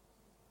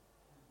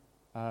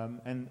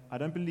 And I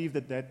don't believe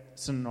that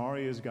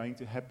scenario is going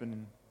to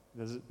happen.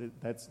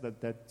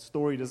 That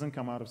story doesn't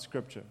come out of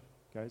Scripture,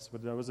 guys.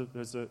 But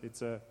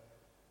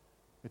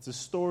it's a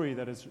story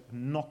that has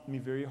knocked me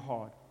very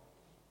hard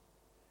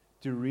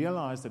to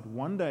realize that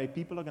one day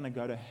people are going to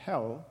go to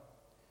hell,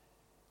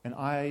 and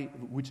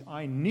which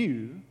I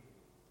knew,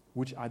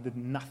 which I did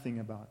nothing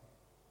about.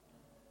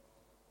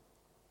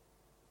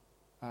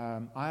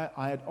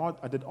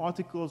 I did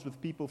articles with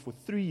people for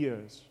 3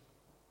 years,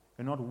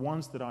 and not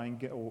once did I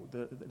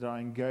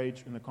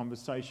engage in a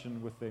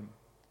conversation with them.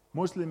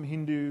 Muslim,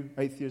 Hindu,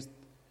 atheist,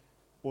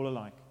 all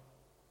alike.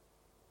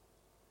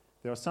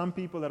 There are some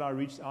people that I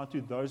reached out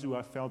to, those who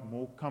I felt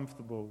more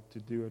comfortable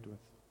to do it with.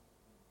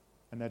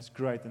 And that's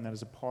great, and that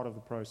is a part of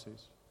the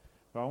process.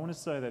 But I want to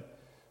say that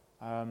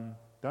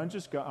don't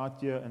just go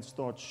out here and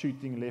start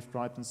shooting left,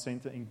 right, and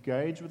center.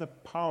 Engage with the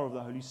power of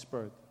the Holy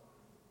Spirit.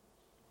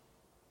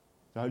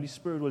 The Holy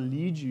Spirit will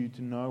lead you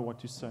to know what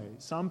to say.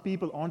 Some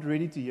people aren't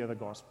ready to hear the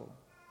gospel.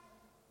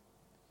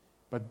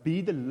 But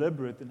be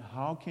deliberate in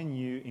how can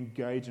you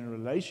engage in a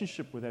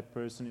relationship with that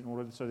person in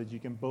order so that you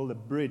can build a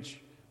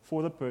bridge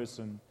for the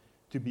person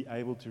to be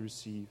able to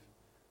receive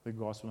the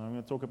gospel. And I'm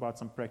going to talk about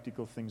some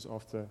practical things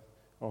after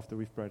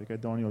we've prayed. Okay,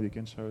 Daniel, you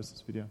can show us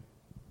this video.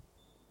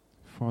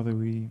 Father,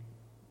 we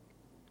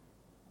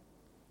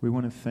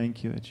want to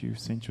thank you that you've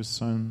sent your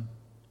Son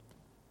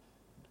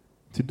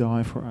to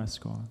die for us,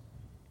 God,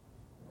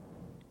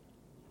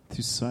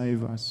 to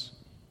save us.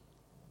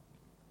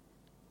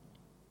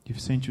 You've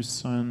sent your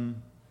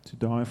Son to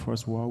die for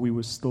us while we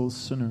were still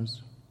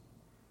sinners.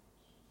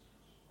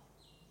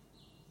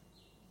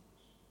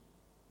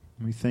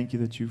 And we thank you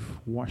that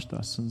you've washed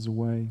our sins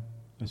away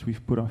as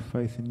we've put our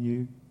faith in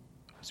you,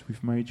 as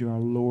we've made you our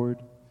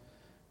Lord,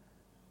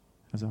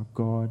 as our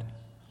God.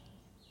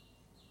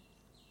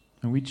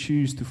 And we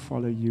choose to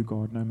follow you,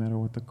 God, no matter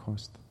what the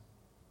cost.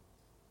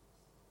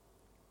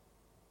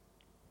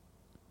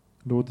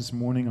 Lord, this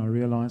morning I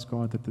realize,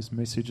 God, that this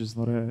message is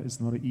not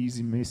an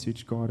easy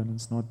message, God, and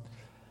it's not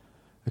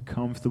a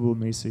comfortable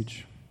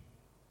message.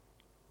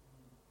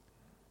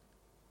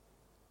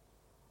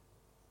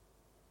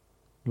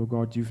 Lord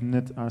God, you've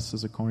knit us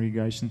as a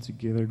congregation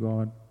together,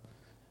 God.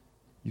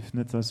 You've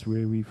knit us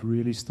where we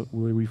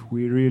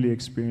really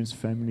experience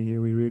family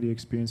here, we really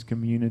experience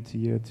community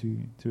here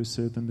to a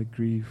certain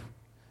degree.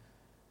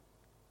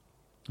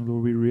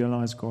 Lord, we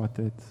realize, God,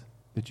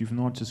 that you've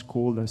not just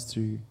called us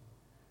to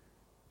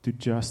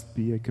just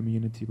be a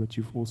community, but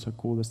you've also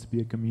called us to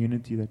be a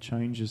community that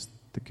changes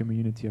the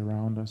community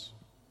around us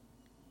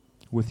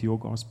with your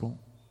gospel.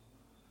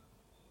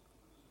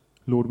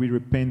 Lord, we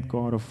repent,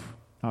 God, of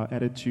our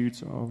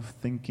attitudes of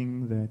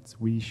thinking that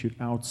we should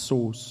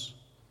outsource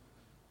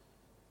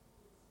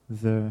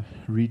the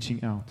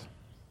reaching out.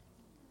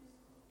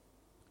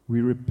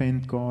 We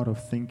repent, God,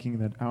 of thinking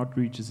that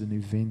outreach is an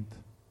event,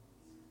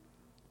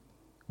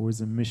 or is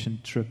a mission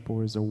trip,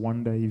 or is a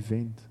one-day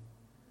event.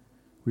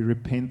 We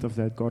repent of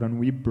that, God, and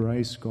we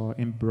embrace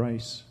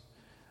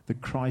the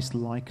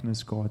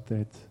Christ-likeness, God,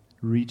 that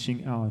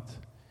reaching out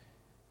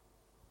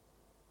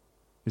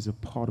is a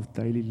part of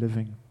daily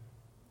living.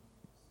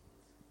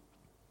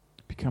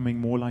 Becoming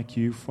more like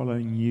you,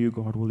 following you,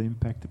 God, will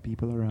impact the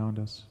people around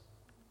us.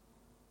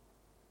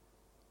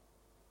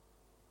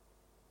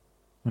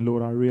 And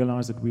Lord, I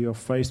realize that we are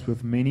faced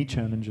with many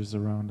challenges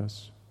around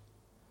us.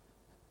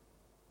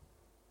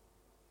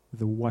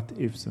 The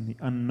what-ifs and the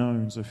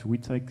unknowns. If we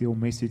take your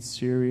message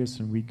serious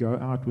and we go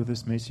out with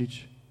this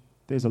message,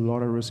 there's a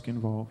lot of risk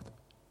involved.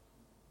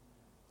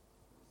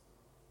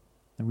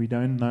 And we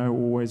don't know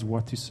always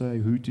what to say,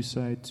 who to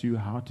say it to,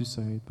 how to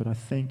say it. But I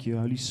thank you,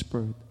 Holy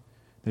Spirit,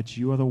 that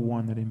you are the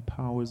one that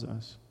empowers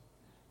us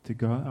to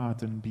go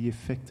out and be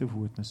effective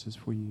witnesses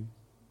for you.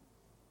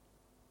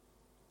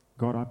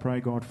 God, I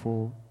pray, God,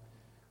 for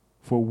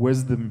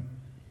wisdom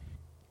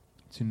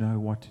to know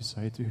what to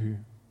say to who.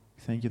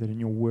 Thank you that in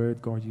your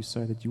word, God, you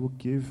say that you will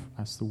give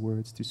us the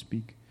words to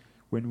speak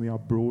when we are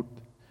brought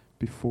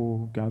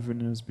before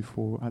governors,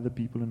 before other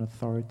people in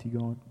authority,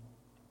 God.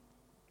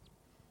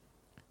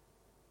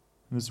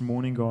 And this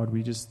morning, God,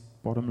 we just,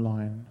 bottom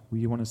line,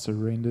 we want to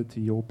surrender to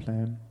your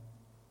plan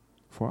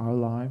for our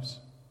lives.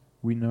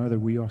 We know that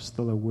we are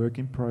still a work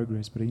in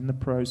progress, but in the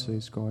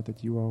process, God,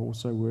 that you are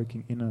also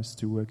working in us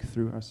to work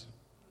through us.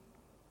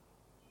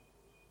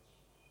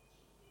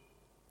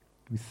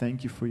 We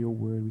thank you for your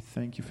word. We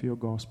thank you for your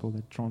gospel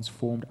that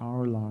transformed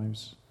our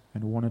lives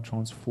and want to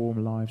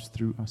transform lives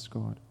through us,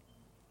 God.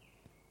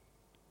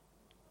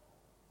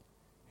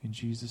 In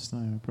Jesus'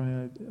 name, I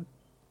pray,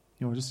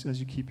 just as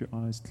you keep your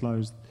eyes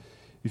closed,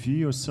 if you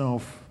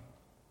yourself,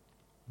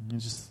 you're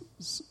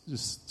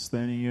just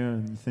standing here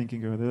and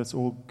thinking, oh, that's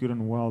all good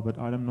and well, but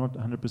I'm not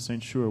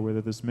 100% sure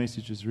whether this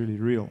message is really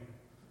real.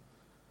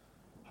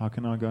 How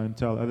can I go and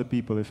tell other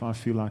people if I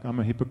feel like I'm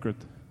a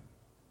hypocrite?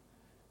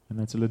 And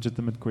that's a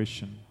legitimate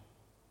question.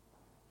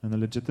 And the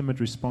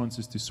legitimate response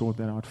is to sort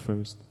that out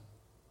first.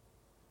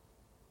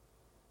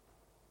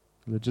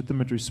 The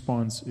legitimate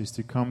response is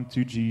to come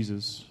to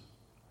Jesus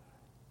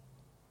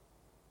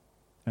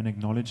and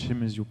acknowledge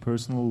Him as your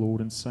personal Lord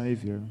and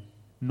Savior.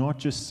 Not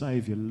just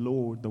Savior,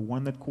 Lord, the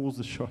one that calls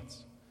the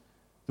shots,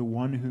 the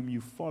one whom you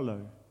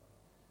follow.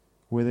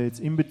 Whether it's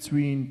in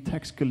between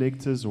tax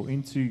collectors or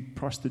into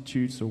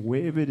prostitutes or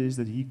wherever it is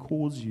that He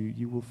calls you,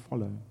 you will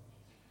follow.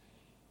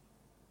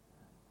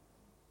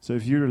 So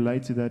if you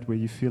relate to that, where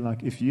you feel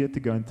like if you had to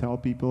go and tell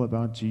people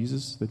about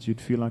Jesus, that you'd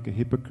feel like a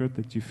hypocrite,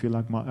 that you feel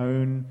like my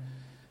own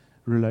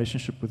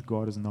relationship with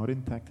God is not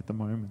intact at the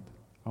moment,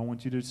 I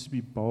want you to just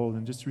be bold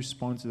and just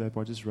respond to that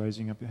by just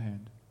raising up your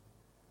hand.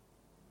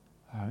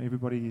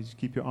 Everybody, just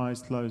keep your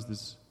eyes closed.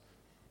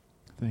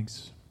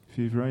 Thanks. If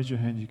you've raised your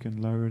hand, you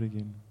can lower it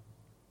again.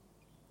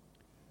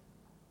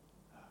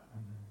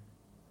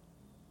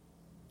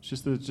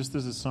 Just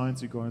as a sign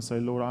to go and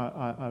say, Lord,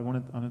 I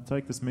want to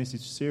take this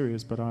message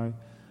serious, but I'm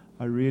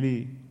a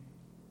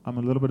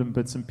little bit in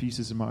bits and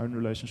pieces in my own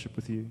relationship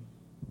with you.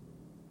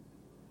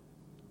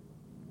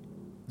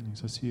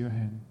 Thanks. I see your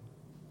hand.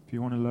 If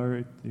you want to lower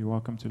it, you're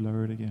welcome to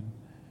lower it again.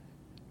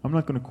 I'm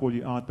not going to call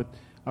you out, but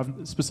I've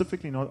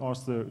specifically not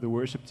asked the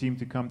worship team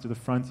to come to the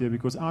front here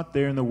because out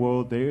there in the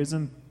world, there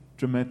isn't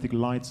dramatic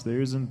lights. There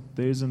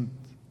isn't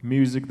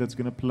music that's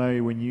going to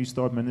play when you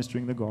start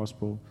ministering the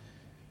gospel.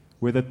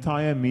 Where the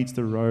tire meets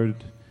the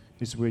road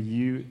is where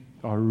you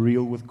are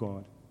real with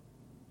God.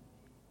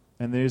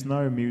 And there's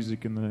no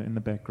music in the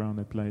background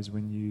that plays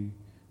when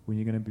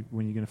you're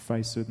going to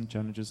face certain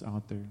challenges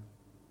out there.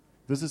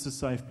 This is a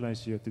safe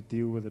place here to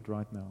deal with it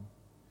right now.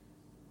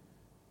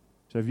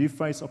 So if you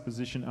face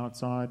opposition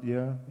outside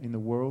here in the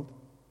world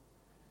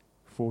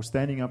for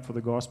standing up for the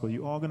gospel,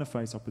 you are going to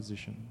face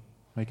opposition.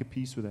 Make a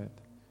peace with that.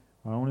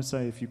 I want to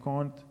say if you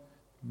can't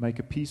make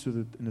a peace with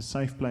it in a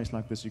safe place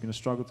like this, you're going to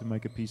struggle to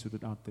make a peace with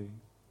it out there.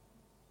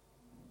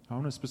 I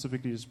want to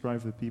specifically just pray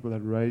for the people that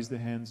raise their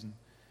hands.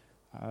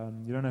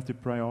 And you don't have to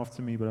pray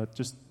after me, but I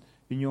just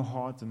in your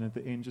heart and at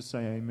the end just say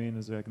amen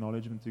as an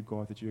acknowledgement to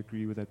God that you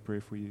agree with that prayer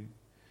for you.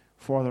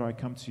 Father, I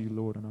come to you,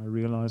 Lord, and I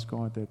realize,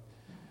 God,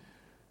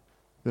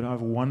 that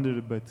I've wandered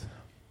a bit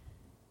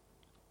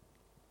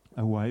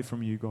away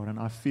from you, God, and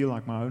I feel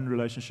like my own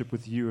relationship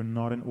with you are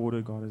not in order,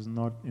 God, is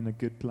not in a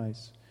good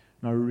place.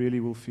 And I really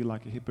will feel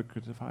like a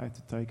hypocrite if I had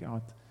to take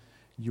out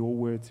your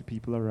word to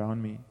people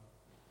around me.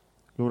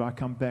 Lord, I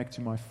come back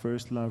to my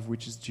first love,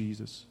 which is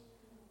Jesus.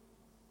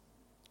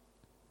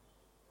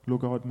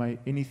 Lord God, may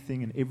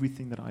anything and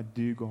everything that I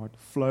do, God,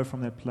 flow from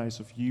that place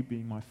of you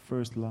being my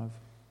first love.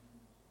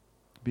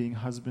 Being a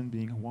husband,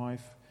 being a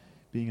wife,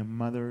 being a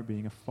mother,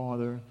 being a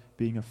father,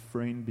 being a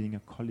friend, being a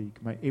colleague.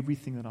 May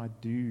everything that I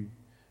do,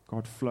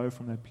 God, flow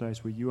from that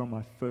place where you are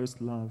my first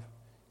love.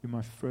 You're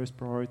my first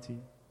priority.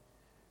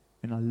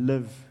 And I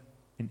live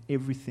in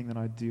everything that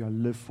I do. I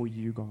live for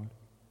you, God.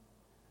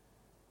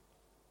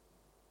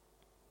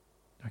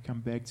 I come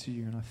back to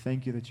you and I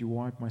thank you that you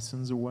wipe my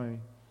sins away.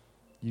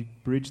 You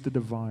bridge the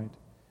divide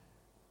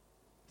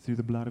through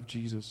the blood of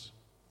Jesus.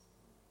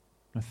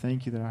 I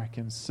thank you that I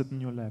can sit in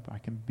your lap. I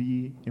can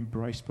be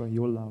embraced by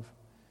your love.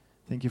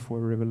 Thank you for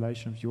a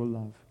revelation of your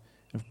love,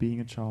 of being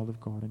a child of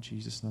God in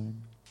Jesus'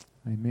 name.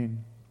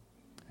 Amen.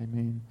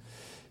 Amen.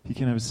 You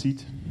can have a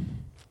seat.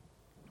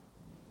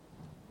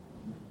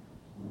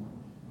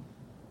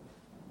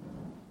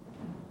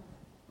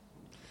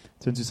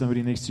 Turn to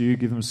somebody next to you,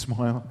 give them a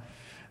smile.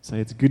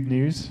 Say it's good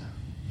news.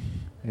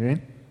 Amen.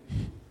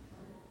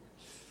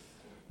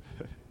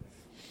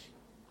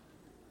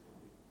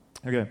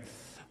 Okay.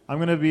 I'm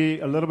going to be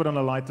a little bit on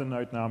a lighter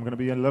note now. I'm going to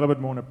be a little bit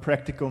more on a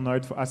practical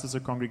note for us as a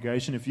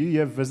congregation. If you're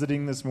here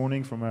visiting this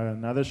morning from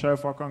another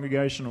Shofar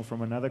congregation or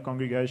from another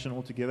congregation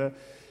altogether,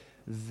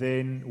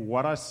 then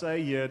what I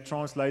say here,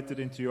 translate it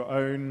into your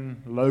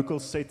own local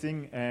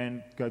setting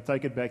and go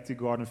take it back to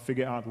God and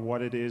figure out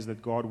what it is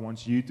that God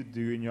wants you to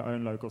do in your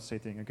own local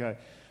setting. Okay.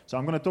 So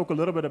I'm going to talk a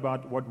little bit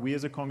about what we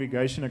as a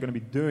congregation are going to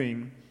be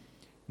doing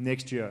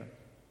next year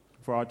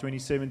for our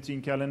 2017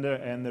 calendar,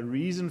 and the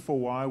reason for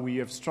why we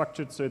have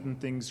structured certain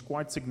things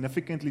quite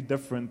significantly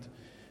different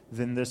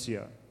than this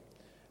year.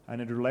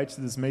 And it relates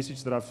to this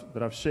message that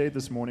I've shared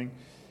this morning.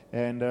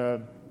 And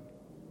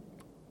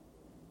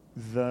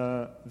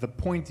the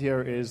point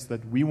here is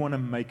that we want to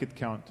make it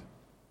count.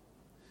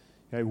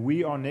 Okay,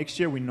 next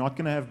year, we're not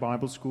going to have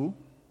Bible school.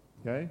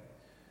 Okay,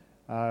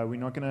 we're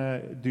not going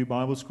to do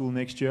Bible school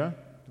next year,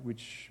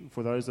 which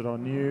for those that are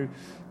new,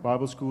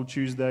 Bible school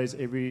Tuesdays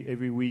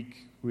every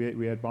week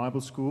we had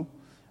Bible school.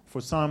 For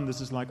some,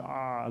 this is like,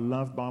 I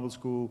love Bible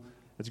school.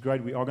 It's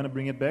great. We are going to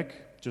bring it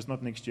back, just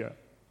not next year.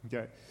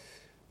 Okay.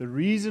 The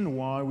reason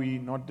why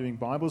we're not doing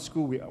Bible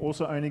school, we're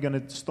also only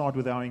going to start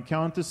with our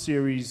Encounter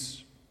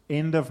series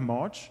end of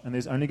March, and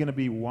there's only going to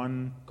be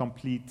one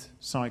complete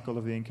cycle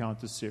of the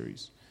Encounter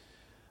series.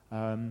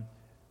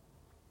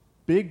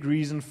 Big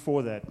reason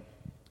for that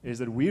is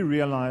that we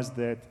realize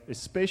that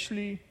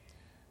especially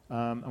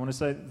I want to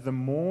say the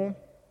more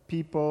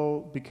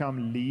people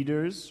become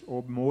leaders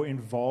or more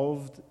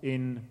involved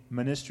in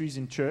ministries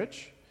in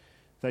church,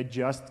 they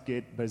just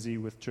get busy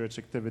with church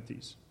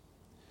activities.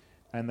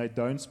 And they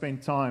don't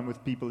spend time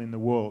with people in the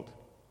world.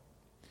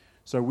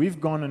 So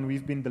we've gone and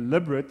we've been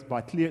deliberate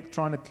by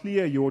trying to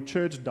clear your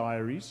church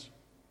diaries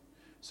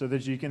so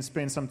that you can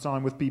spend some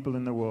time with people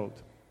in the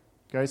world.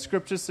 Okay,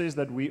 Scripture says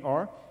that we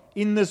are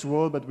in this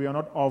world, but we are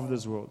not of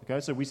this world.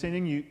 Okay, so we're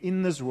sending you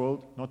in this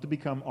world, not to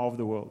become of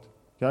the world.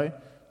 Okay,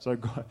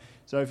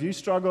 so if you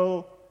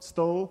struggle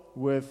still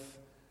with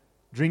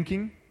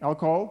drinking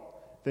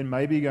alcohol, then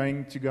maybe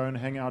going to go and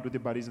hang out with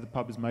your buddies at the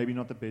pub is maybe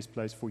not the best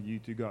place for you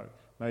to go.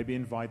 Maybe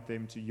invite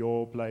them to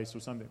your place or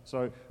something.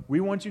 So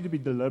we want you to be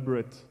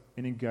deliberate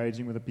in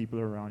engaging with the people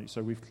around you.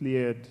 So we've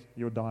cleared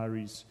your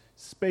diaries,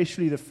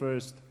 especially the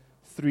first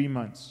 3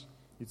 months.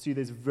 You'd see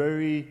there's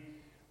very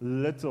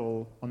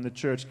little on the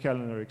church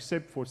calendar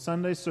except for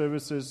Sunday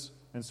services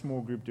and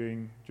small group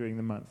during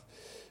the month.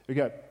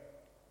 Okay.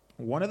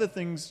 One of the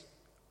things,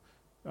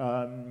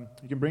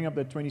 you can bring up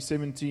that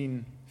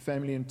 2017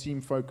 family and team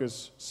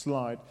focus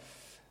slide.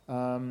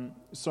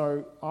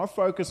 So our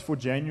focus for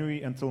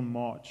January until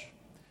March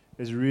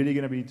is really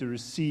going to be to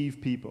receive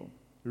people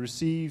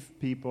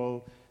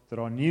that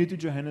are new to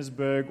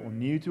Johannesburg or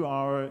new to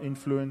our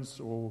influence,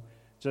 or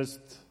just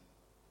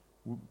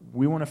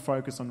we want to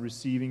focus on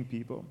receiving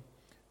people.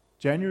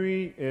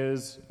 January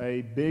is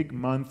a big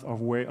month of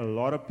where a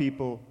lot of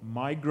people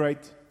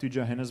migrate to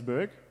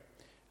Johannesburg,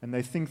 and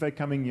they think they're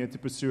coming here to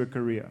pursue a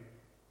career.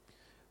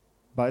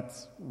 But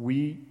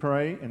we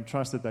pray and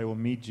trust that they will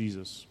meet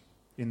Jesus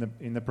in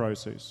the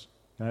process.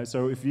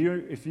 So if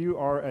you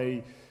are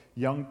a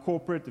young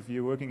corporate, if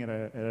you're working at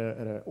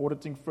an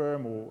auditing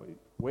firm or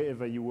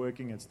wherever you're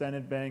working, at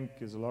Standard Bank,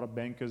 there's a lot of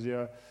bankers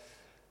here,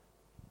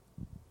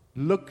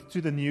 look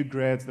to the new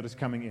grads that is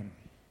coming in.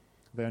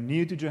 They are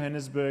new to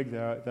Johannesburg.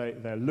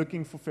 They're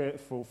looking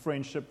for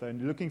friendship. They're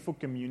looking for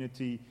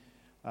community.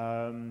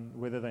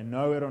 Whether they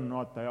know it or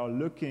not, they are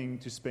looking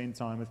to spend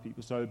time with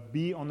people. So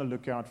be on the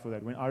lookout for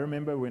that. I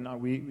remember when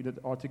we did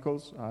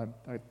articles,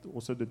 I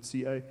also did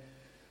CA.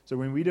 So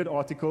when we did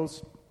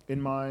articles,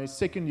 in my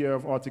second year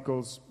of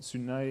articles,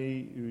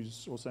 Sunay,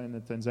 who's also in the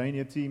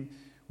Tanzania team,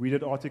 we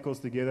did articles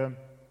together.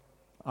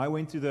 I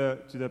went to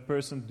the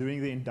person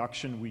doing the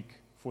induction week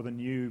for the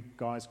new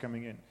guys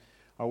coming in.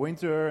 I went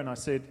to her and I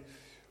said,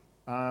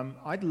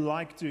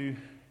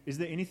 is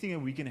there anything that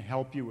we can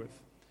help you with?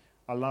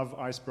 I love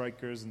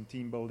icebreakers and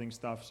team building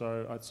stuff,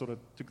 so I sort of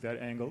took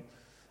that angle.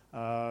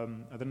 I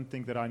didn't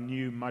think that I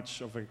knew much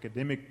of an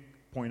academic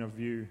point of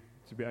view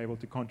to be able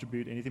to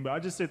contribute anything, but I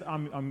just said,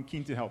 I'm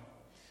keen to help.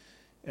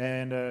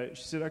 And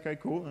she said, okay,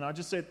 cool. And I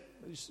just said,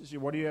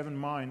 what do you have in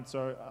mind?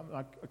 So I'm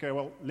like, okay,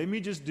 well, let me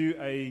just do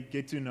a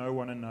get to know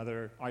one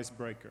another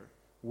icebreaker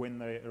when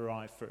they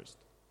arrive first.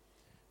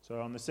 So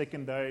on the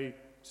second day,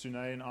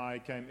 Sunay and I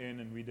came in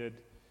and we did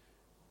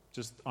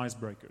just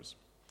icebreakers.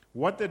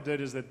 What that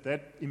did is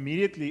that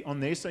immediately on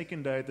their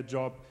second day at the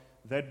job,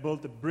 that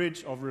built a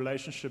bridge of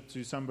relationship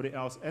to somebody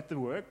else at the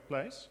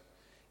workplace.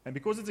 And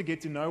because it's a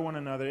get to know one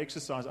another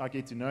exercise, I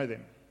get to know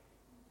them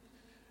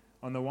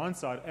on the one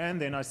side.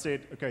 And then I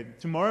said, okay,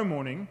 tomorrow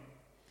morning,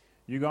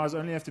 you guys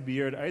only have to be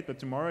here at 8, but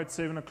tomorrow at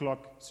 7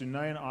 o'clock,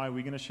 Sunay and I,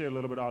 we're going to share a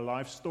little bit of our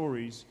life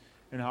stories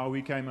and how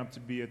we came up to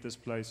be at this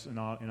place in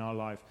our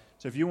life.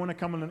 So if you want to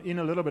come in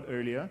a little bit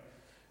earlier,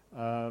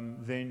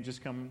 then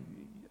just come,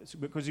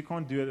 because you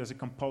can't do it as a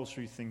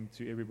compulsory thing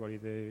to everybody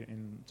there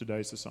in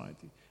today's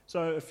society.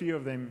 So a few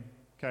of them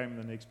came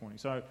the next morning.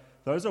 So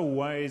those are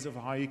ways of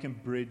how you can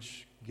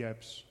bridge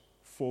gaps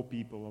for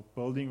people, of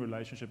building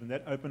relationship, and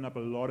that opened up a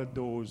lot of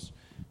doors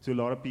to a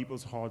lot of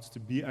people's hearts to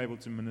be able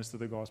to minister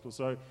the gospel.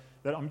 So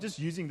that I'm just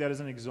using that as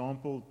an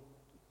example.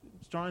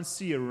 Try and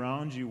see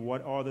around you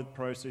what are the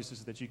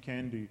processes that you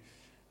can do.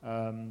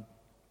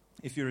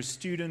 If you're a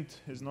student,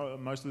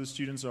 most of the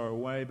students are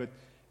away, but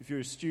if you're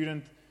a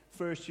student,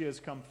 first years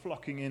come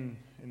flocking in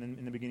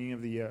the beginning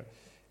of the year.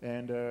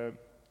 And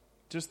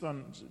just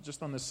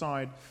on the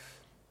side,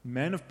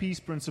 man of peace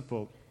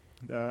principle.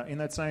 In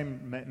that same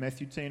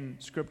Matthew 10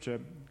 scripture,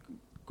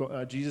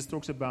 Jesus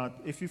talks about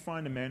if you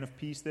find a man of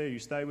peace there, you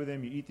stay with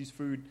him, you eat his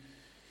food,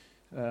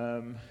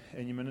 and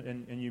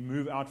you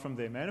move out from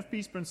there. Man of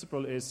peace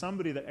principle is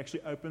somebody that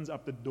actually opens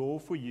up the door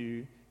for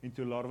you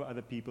into a lot of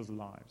other people's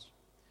lives.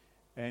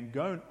 And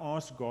go and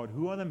ask God,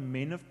 who are the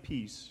men of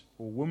peace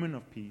or women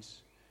of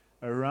peace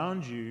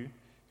around you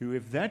who,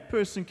 if that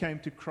person came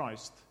to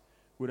Christ,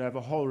 would have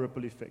a whole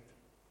ripple effect.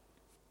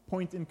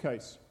 Point in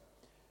case.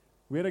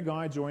 We had a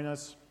guy join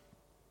us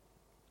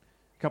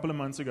a couple of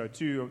months ago,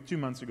 two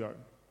months ago,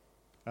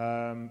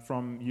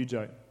 from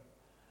UJ.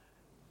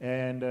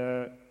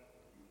 And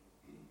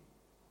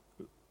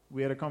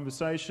we had a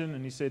conversation,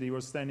 and he said he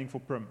was standing for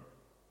Prim.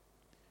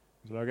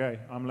 I said, okay,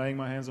 I'm laying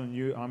my hands on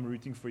you, I'm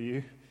rooting for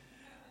you.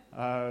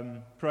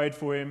 Prayed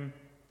for him.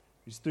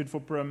 He stood for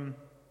Prim.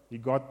 He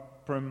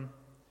got Prim.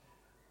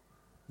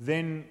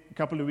 Then a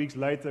couple of weeks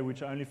later,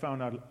 which I only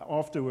found out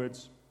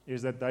afterwards,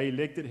 is that they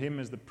elected him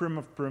as the Prim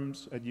of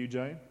Prims at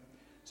UJ.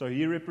 So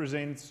he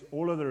represents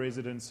all of the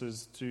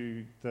residences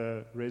to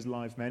the Res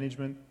Life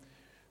management.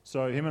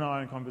 So him and I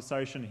are in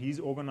conversation. He's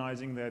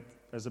organizing that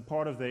as a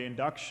part of their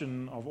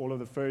induction of all of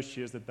the first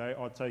years, that they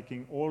are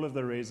taking all of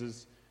the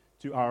reses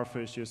to our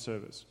first year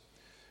service,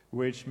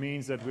 which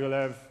means that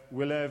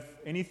we'll have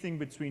anything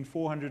between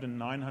 400 and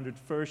 900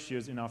 first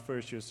years in our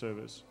first year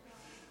service.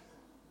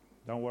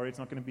 Don't worry, it's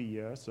not going to be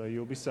here, so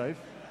you'll be safe.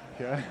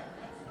 Okay?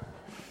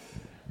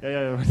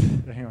 Yeah.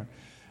 Hang on.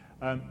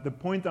 The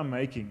point I'm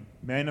making,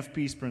 man of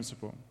peace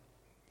principle.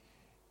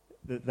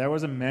 There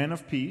was a man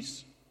of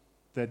peace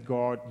that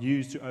God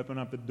used to open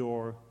up the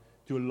door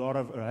to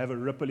have a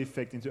ripple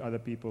effect into other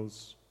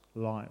people's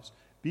lives.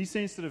 Be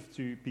sensitive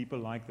to people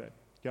like that.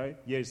 Okay?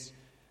 Yes,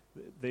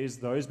 there's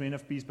those men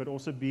of peace, but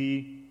also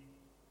be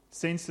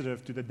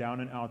sensitive to the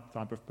down and out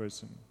type of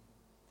person.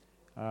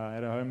 I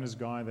had a homeless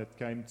guy that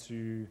came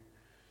to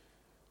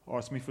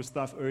ask me for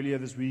stuff earlier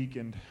this week,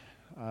 and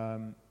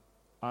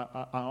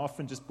I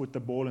often just put the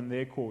ball in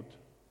their court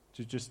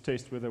to just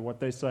test whether what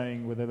they're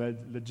saying, whether they're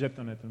legit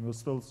on it, and we'll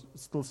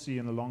still see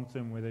in the long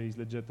term whether he's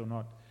legit or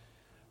not.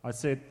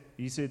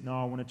 He said,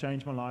 no, I want to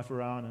change my life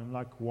around. And I'm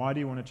like, why do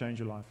you want to change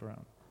your life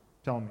around?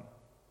 Tell me.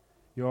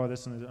 You are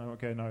this and this.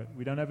 Okay, no,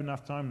 we don't have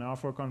enough time now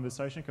for a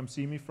conversation. Come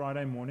see me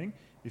Friday morning.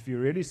 If you're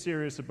really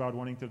serious about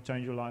wanting to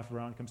change your life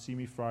around, come see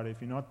me Friday.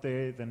 If you're not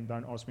there, then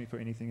don't ask me for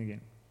anything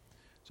again.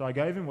 So I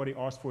gave him what he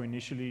asked for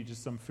initially,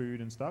 just some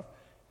food and stuff.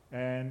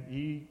 And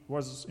he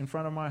was in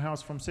front of my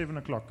house from 7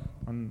 o'clock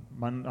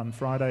on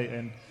Friday.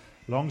 And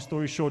long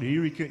story short, he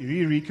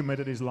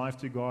recommitted his life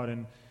to God,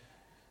 and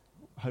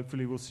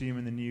hopefully we'll see him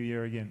in the new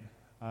year again.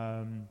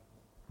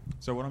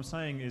 So what I'm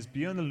saying is,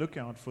 be on the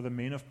lookout for the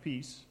men of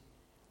peace,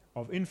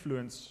 of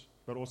influence,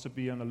 but also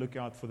be on the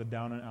lookout for the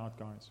down and out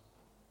guys.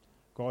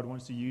 God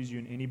wants to use you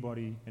in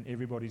anybody and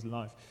everybody's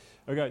life.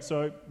 Okay,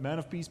 so man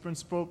of peace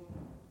principle.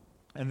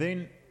 And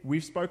then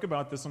we've spoke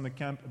about this on the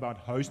camp about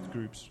host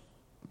groups.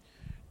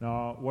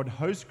 Now, what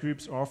host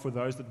groups are, for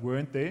those that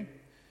weren't there,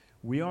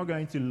 we are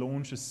going to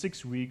launch a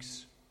 6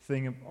 weeks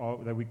thing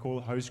that we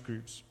call host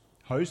groups.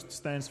 Host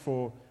stands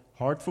for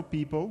heart for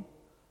people,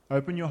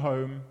 open your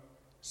home,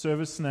 serve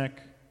a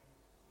snack,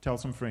 tell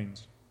some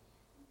friends.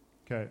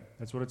 Okay,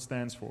 that's what it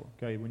stands for.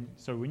 Okay,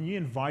 so when you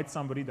invite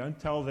somebody, don't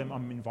tell them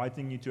I'm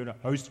inviting you to a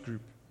host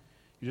group.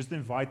 You just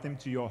invite them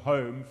to your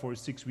home for a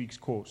 6 weeks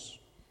course.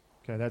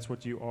 Okay, that's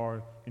what you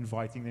are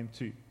inviting them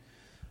to.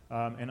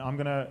 And I'm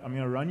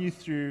gonna run you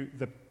through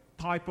the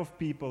type of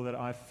people that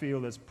I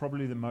feel is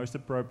probably the most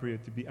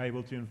appropriate to be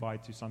able to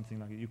invite to something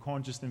like it. You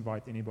can't just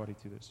invite anybody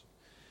to this.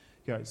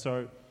 Okay,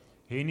 so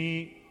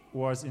Henny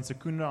was in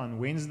Secunda on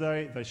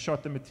Wednesday. They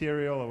shot the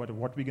material or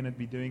what we're going to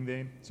be doing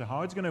there. So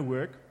how it's going to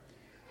work,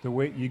 the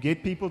way you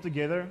get people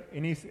together,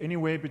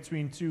 anywhere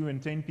between 2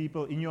 and 10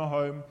 people in your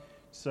home,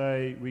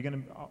 say, we're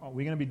going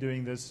to be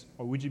doing this,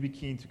 or would you be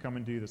keen to come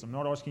and do this? I'm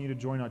not asking you to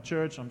join our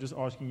church. I'm just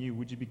asking you,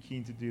 would you be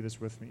keen to do this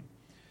with me?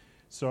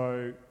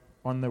 So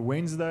on the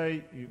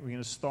Wednesday, we're going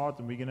to start,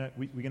 and we're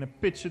going to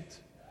pitch it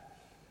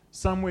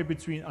somewhere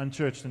between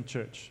unchurched and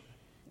church.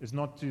 It's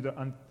not to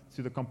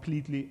the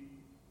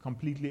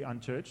completely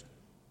unchurched,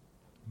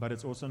 but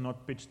it's also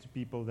not pitched to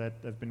people that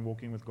have been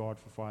walking with God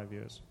for 5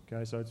 years.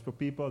 Okay, so it's for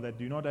people that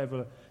do not have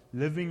a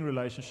living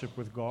relationship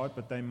with God,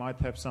 but they might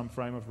have some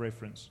frame of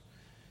reference.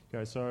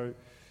 Okay, so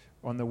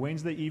on the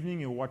Wednesday evening,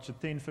 you'll watch a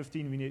 10,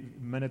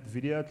 15-minute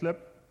video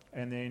clip,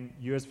 and then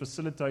you as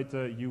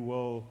facilitator,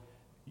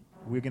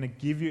 we're going to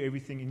give you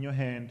everything in your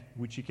hand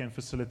which you can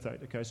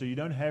facilitate. Okay, so you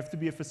don't have to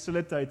be a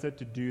facilitator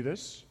to do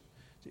this.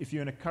 So if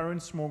you're in a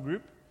current small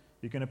group,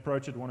 you can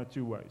approach it one of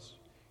 2 ways.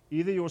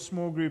 Either your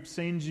small group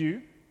sends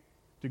you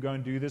to go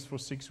and do this for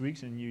 6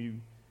 weeks, and you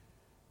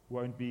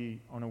won't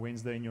be on a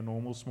Wednesday in your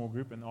normal small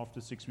group, and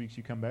after 6 weeks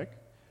you come back.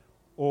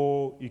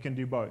 Or you can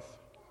do both.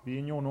 Be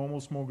in your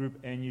normal small group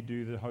and you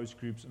do the host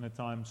groups in a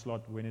time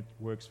slot when it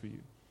works for you.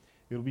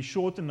 It'll be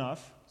short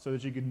enough so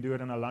that you can do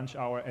it on a lunch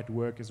hour at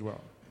work as well.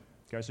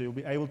 Okay, so you'll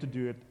be able to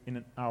do it in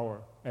an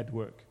hour at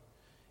work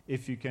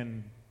if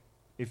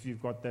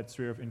you've got that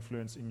sphere of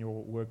influence in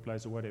your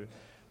workplace or whatever.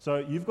 So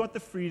you've got the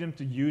freedom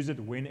to use it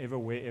whenever,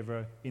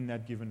 wherever in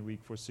that given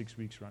week for 6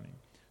 weeks running.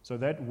 So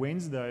that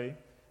Wednesday,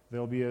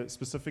 there'll be a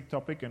specific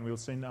topic, and we'll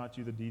send out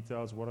you the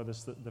details, what are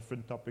the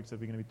different topics that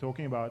we're going to be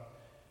talking about.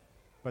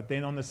 But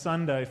then on the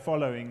Sunday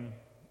following,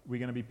 we're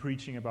going to be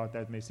preaching about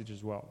that message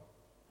as well.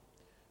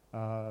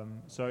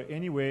 So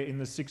anywhere in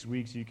the 6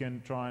 weeks, you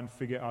can try and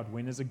figure out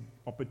when is an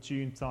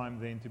opportune time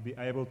then to be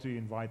able to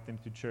invite them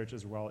to church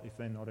as well if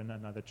they're not in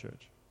another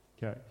church.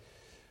 Okay.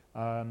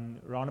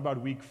 Around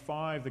about week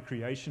 5, the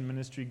creation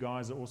ministry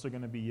guys are also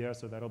going to be here,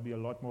 so that'll be a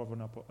lot more of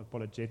an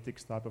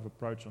apologetics type of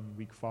approach on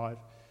week 5.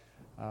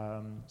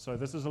 So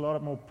this is a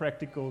lot more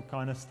practical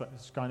kind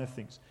of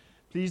things.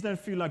 Please don't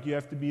feel like you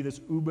have to be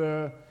this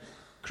uber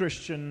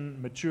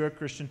Christian, mature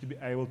Christian to be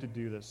able to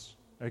do this.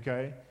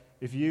 Okay?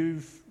 If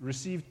you've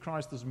received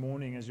Christ this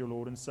morning as your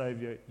Lord and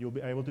Savior, you'll be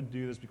able to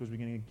do this because we're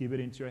going to give it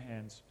into your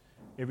hands.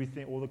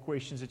 Everything, all the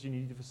questions that you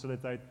need to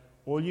facilitate,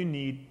 all you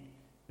need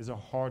is a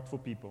heart for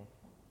people.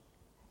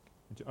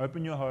 And to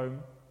open your home,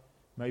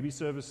 maybe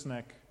serve a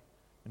snack,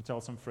 and tell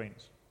some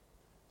friends.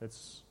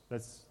 That's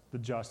the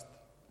gist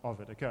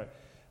of it, okay?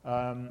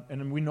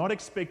 And we're not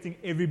expecting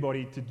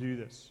everybody to do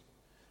this.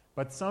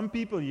 But some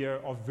people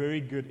here are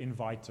very good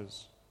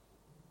inviters.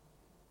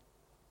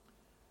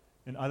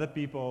 And other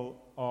people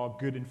are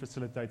good in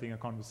facilitating a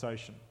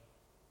conversation.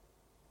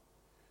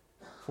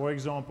 For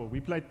example, we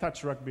played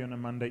touch rugby on a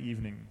Monday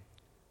evening.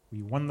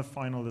 We won the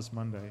final this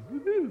Monday.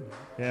 Woo-hoo.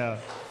 Yeah.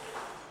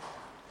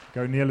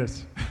 Go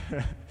Neelis.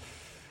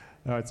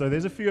 All right, so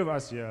there's a few of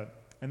us here.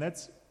 And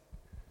it's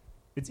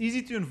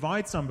easy to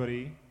invite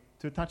somebody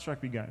to a touch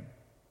rugby game.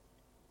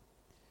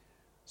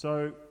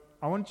 So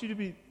I want you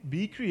to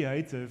be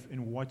creative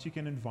in what you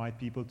can invite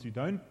people to.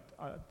 Don't,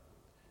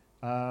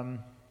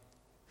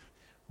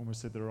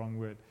 almost said the wrong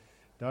word.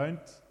 Don't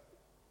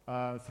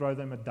throw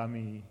them a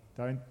dummy.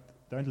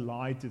 Don't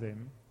lie to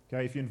them.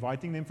 Okay, if you're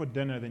inviting them for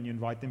dinner, then you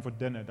invite them for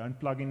dinner. Don't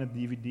plug in a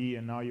DVD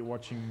and now you're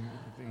watching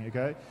the thing,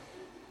 okay?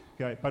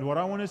 Okay, but what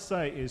I want to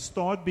say is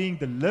start being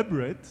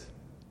deliberate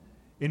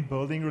in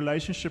building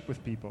relationship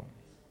with people.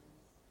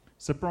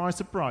 Surprise,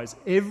 surprise.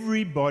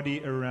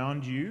 Everybody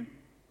around you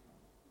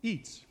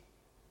eats.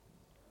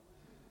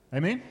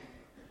 Amen?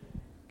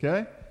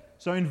 Okay?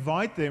 So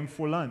invite them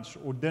for lunch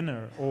or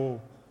dinner, or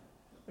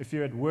if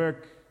you're at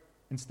work,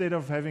 instead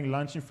of having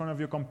lunch in front of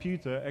your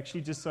computer,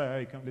 actually just say,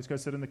 hey, come, let's go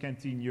sit in the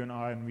canteen, you and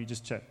I, and we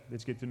just chat.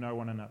 Let's get to know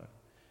one another.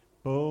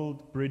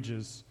 Build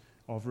bridges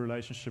of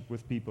relationship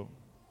with people.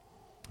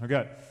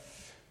 Okay.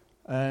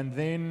 And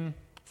then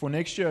for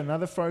next year,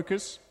 another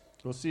focus.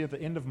 We'll see at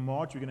the end of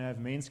March, we're going to have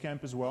men's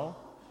camp as well.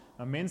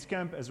 Now, men's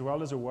camp as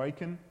well as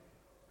Awaken,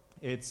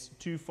 it's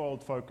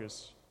twofold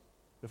focus.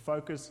 The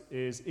focus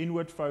is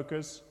inward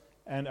focus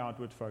and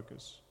outward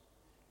focus.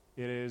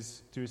 It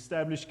is to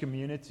establish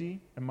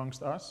community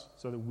amongst us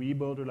so that we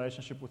build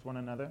relationship with one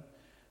another,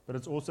 but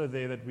it's also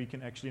there that we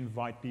can actually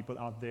invite people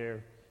out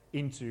there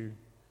into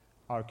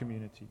our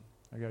community.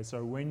 Okay,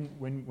 so when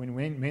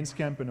men's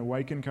camp and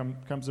Awaken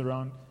comes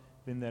around,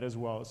 then that as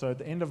well. So at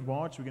the end of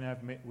March, we're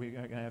going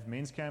to have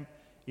men's camp.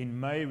 In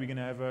May, we're going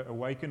to have a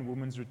Awaken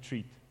women's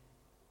retreat.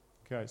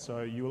 Okay,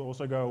 so you will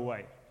also go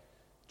away,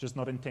 just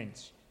not in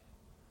tents.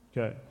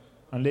 Okay,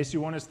 unless you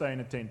want to stay in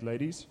a tent,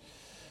 ladies.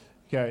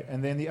 Okay,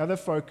 and then the other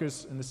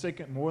focus in the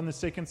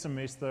second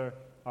semester,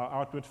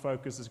 our outward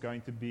focus is going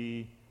to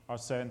be our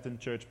Sandton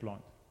church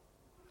plant.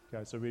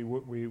 Okay, so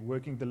we're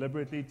working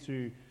deliberately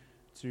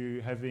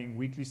to having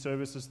weekly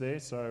services there.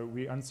 So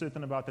we're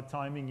uncertain about the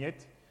timing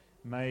yet.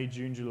 May,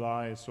 June,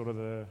 July is sort of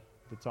the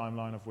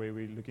timeline of where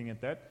we're looking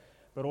at that.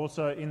 But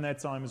also in that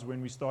time is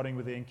when we're starting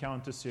with the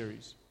Encounter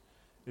series,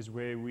 is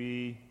where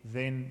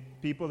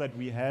people that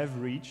we have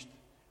reached,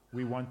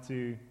 we want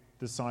to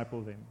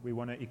disciple them. We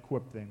want to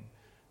equip them.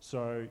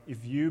 So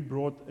if you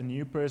brought a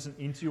new person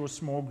into your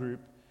small group,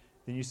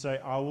 then you say,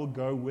 I will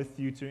go with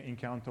you to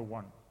Encounter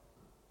 1.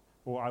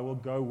 Or I will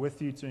go with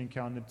you to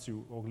Encounter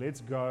 2. Or let's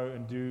go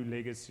and do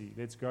Legacy.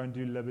 Let's go and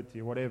do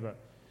Liberty, or whatever.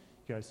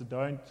 Okay, so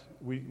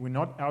we're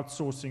not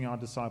outsourcing our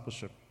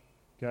discipleship.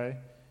 Okay?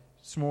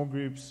 Small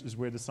groups is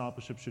where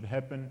discipleship should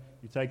happen.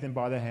 You take them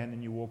by the hand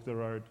and you walk the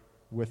road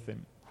with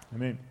them.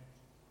 Amen.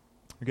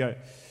 Okay,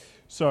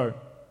 so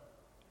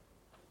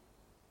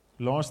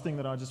last thing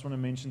that I just want to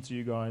mention to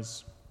you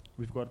guys,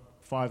 we've got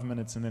 5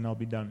 minutes and then I'll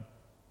be done,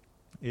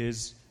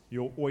 is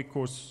your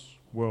oikos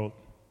world.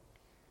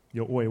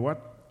 Your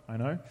what? I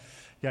know.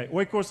 Okay,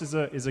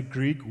 oikos is a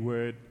Greek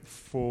word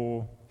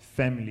for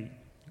family,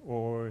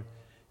 or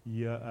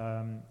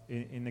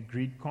in the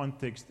Greek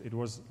context, it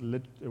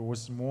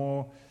was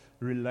more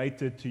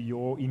related to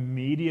your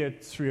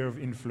immediate sphere of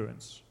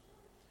influence.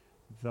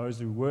 Those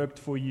who worked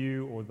for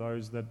you or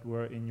those that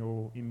were in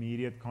your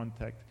immediate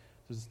contact.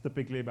 So it's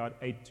typically about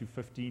 8 to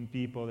 15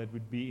 people that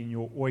would be in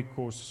your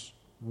oikos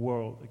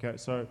world. Okay,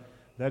 so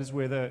that is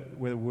where the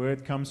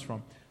word comes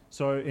from.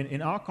 So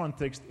in our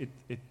context,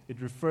 it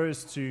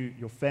refers to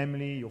your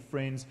family, your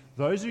friends,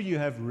 those who you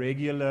have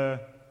regular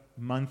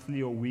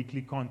monthly or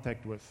weekly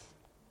contact with.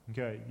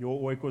 Okay, your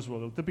oikos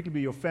world. It'll typically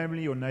be your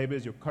family, your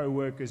neighbors, your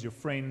co-workers, your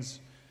friends,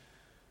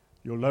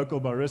 your local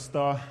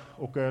barista,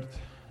 Okkert,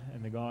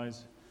 and the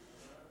guys.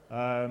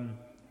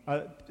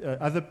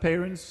 Other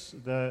parents,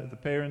 the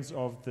parents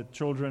of the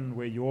children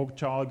where your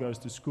child goes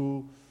to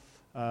school,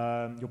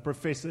 your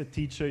professor,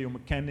 teacher, your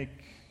mechanic,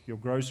 your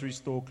grocery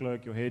store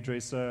clerk, your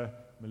hairdresser,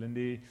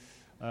 Melindy,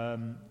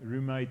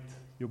 roommate,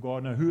 your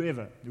gardener,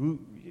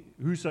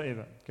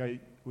 whosoever, okay,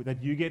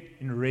 that you get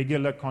in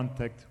regular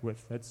contact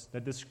with.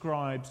 That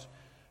describes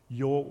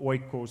your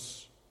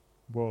oikos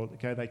world.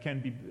 Okay, they can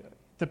be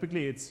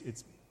typically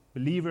it's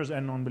believers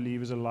and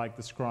non-believers alike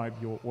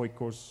describe your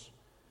oikos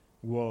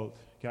world.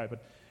 Okay,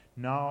 but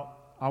now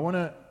I want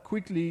to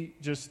quickly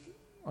just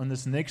on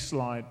this next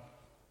slide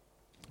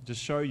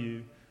just show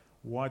you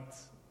what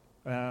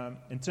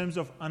in terms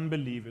of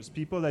unbelievers,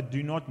 people that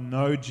do not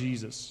know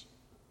Jesus.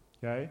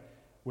 Okay,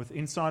 with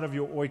inside of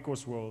your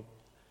oikos world.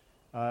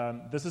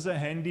 This is a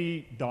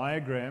handy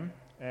diagram,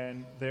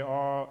 and there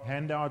are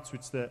handouts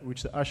which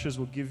the ushers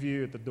will give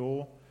you at the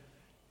door.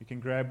 You can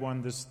grab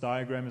one. This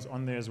diagram is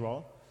on there as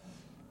well.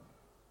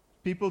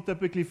 People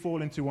typically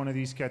fall into one of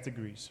these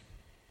categories.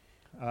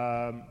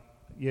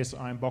 Yes,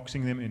 I'm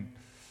boxing them in.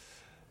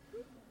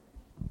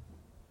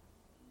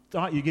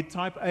 You get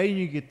type A and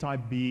you get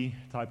type B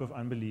type of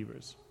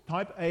unbelievers.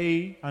 Type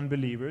A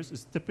unbelievers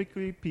is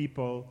typically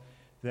people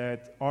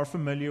that are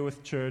familiar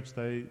with church,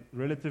 they're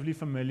relatively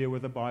familiar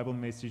with the Bible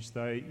message,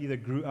 they either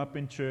grew up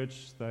in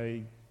church,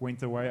 they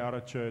went away out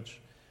of church,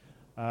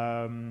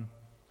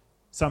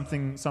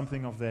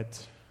 something of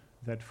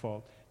that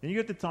fault. Then you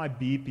get the type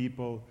B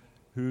people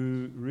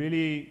who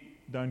really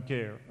don't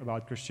care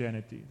about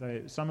Christianity.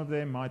 Some of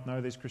them might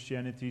know there's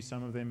Christianity,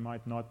 some of them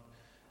might not,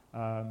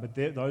 but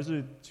those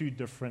are two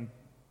different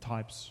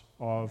types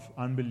of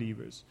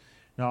unbelievers.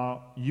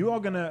 Now, you are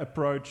going to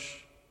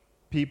approach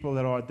people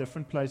that are at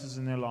different places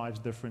in their lives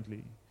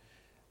differently.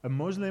 A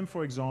Muslim,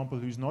 for example,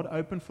 who's not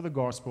open for the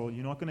gospel,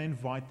 you're not going to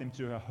invite them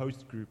to a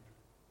host group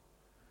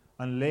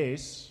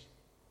unless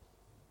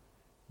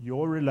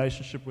your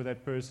relationship with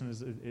that person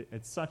is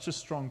at such a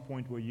strong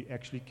point where you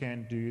actually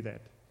can do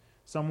that.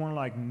 Someone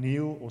like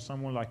Neil or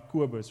someone like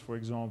Kobus, for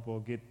example,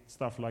 get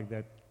stuff like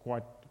that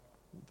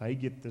they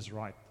get this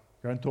right.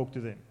 Go and talk to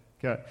them.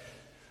 Okay.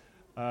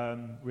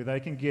 where they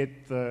can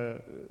get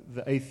the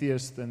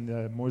atheist and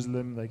the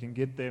Muslim, they can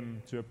get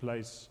them to a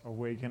place of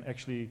where you can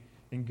actually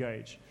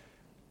engage.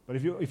 But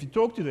if you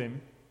talk to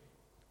them,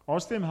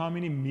 ask them how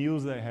many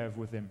meals they have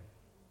with them,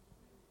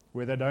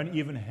 where they don't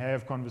even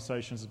have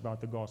conversations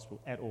about the gospel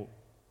at all.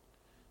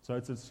 So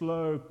it's a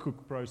slow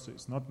cook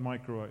process, not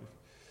microwave.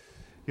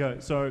 Yeah.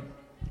 So,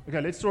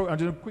 okay, let's talk. I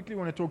just quickly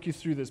want to talk you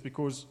through this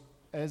because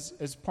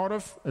as part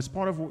of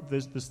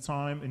this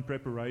time in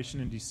preparation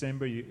in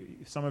December,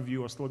 some of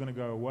you are still going to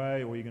go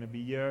away or you're going to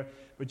be here,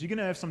 but you're going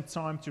to have some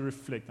time to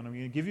reflect. And I'm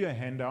going to give you a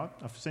handout.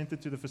 I've sent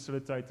it to the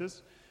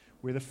facilitators,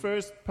 where the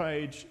first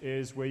page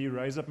is where you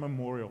raise up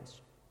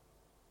memorials.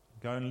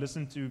 Go and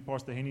listen to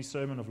Pastor Henny's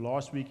sermon of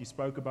last week. He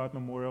spoke about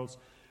memorials,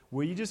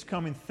 where you just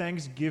come in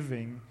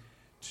thanksgiving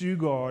to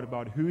God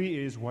about who He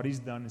is, what He's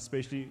done,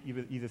 especially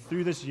either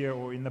through this year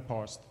or in the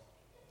past.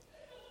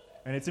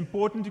 And it's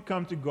important to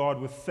come to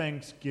God with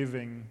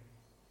thanksgiving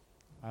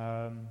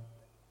at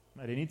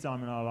any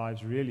time in our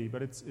lives, really.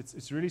 But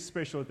it's really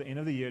special at the end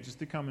of the year just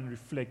to come and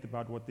reflect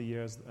about what the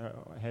year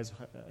has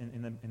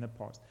in the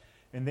past.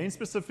 And then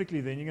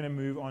specifically, then you're going to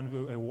move on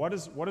to what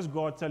is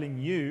God telling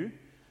you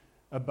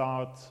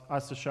about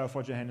us as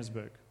Shofar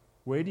Johannesburg?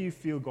 Where do you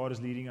feel God is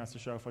leading us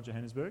as Shofar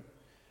Johannesburg?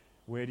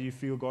 Where do you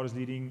feel God is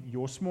leading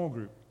your small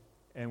group?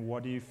 And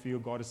what do you feel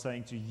God is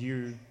saying to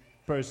you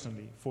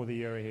personally for the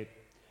year ahead?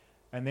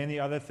 And then the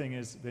other thing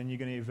is, then you're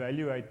going to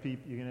evaluate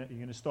people. You're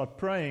going to start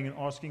praying and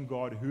asking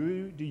God,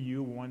 who do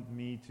you want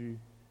me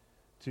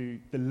to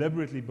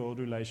deliberately build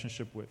a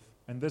relationship with?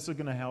 And this is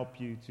going to help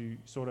you to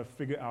sort of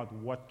figure out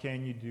what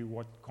can you do,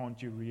 what can't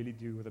you really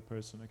do with a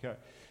person. Okay,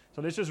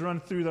 so let's just run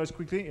through those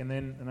quickly, and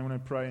I'm going to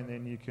pray, and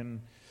then you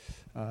can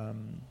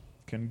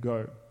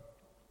go.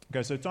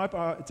 Okay, so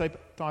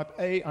type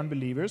A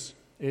unbelievers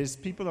is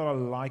people that are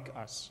like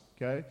us.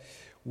 Okay.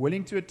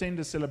 Willing to attend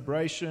a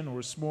celebration or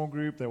a small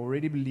group. They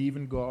already believe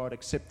in God,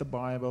 accept the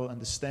Bible,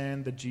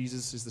 understand that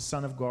Jesus is the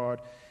Son of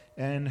God,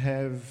 and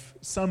have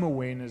some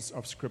awareness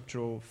of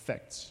scriptural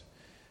facts.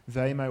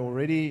 They may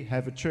already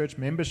have a church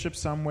membership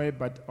somewhere,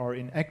 but are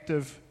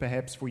inactive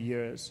perhaps for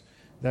years.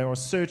 They are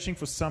searching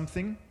for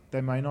something.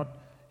 They may not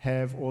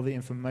have all the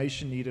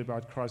information needed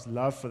about Christ's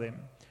love for them.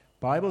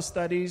 Bible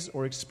studies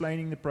or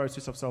explaining the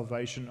process of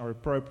salvation are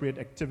appropriate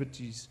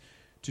activities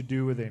to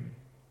do with them.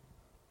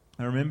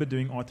 I remember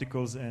doing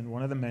articles, and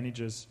one of the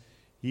managers,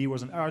 he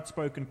was an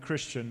outspoken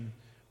Christian,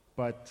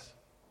 but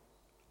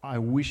I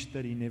wish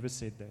that he never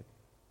said that,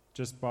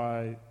 just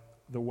by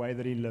the way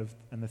that he lived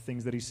and the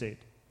things that he said.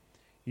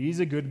 He's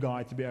a good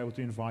guy to be able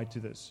to invite to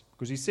this,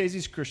 because he says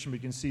he's Christian, but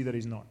you can see that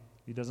he's not.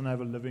 He doesn't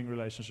have a living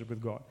relationship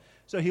with God.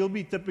 So he'll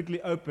be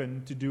typically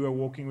open to do a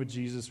walking with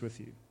Jesus with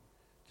you,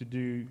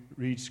 to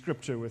read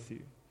scripture with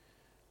you.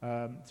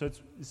 So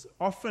it's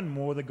often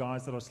more the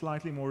guys that are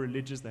slightly more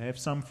religious. They have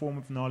some form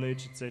of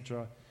knowledge,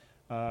 etc.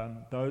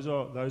 Those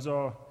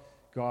are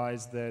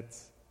guys that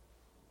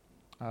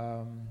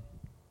are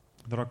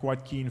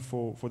quite keen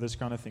for this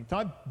kind of thing.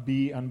 Type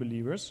B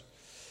unbelievers.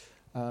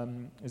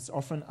 It's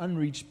often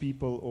unreached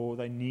people, or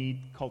they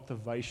need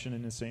cultivation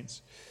in a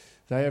sense.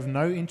 They have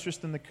no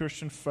interest in the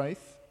Christian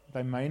faith.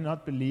 They may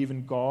not believe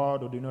in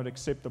God, or do not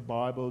accept the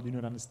Bible, do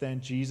not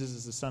understand Jesus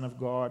as the Son of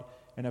God,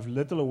 and have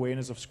little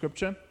awareness of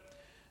Scripture.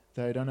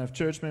 They don't have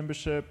church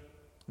membership.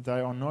 They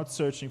are not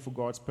searching for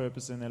God's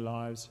purpose in their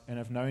lives and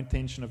have no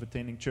intention of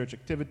attending church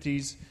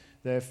activities.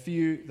 They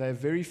have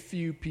very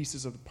few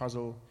pieces of the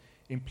puzzle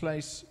in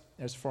place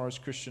as far as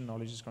Christian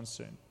knowledge is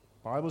concerned.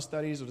 Bible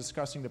studies or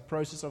discussing the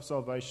process of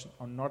salvation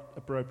are not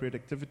appropriate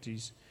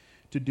activities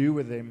to do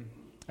with them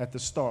at the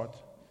start.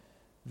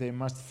 There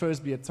must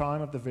first be a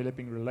time of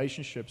developing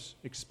relationships,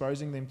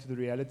 exposing them to the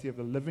reality of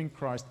the living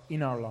Christ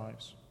in our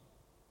lives.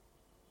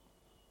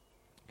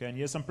 Okay, and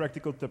here's some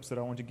practical tips that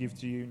I want to give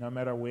to you, no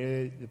matter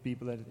where the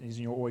people that is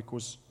in your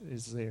oikos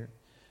is there.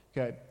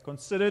 Okay,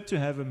 consider to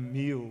have a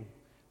meal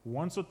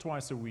once or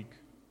twice a week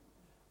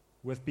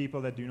with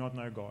people that do not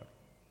know God.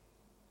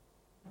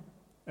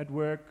 At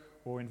work,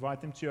 or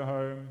invite them to your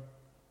home,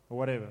 or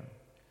whatever.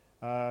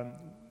 A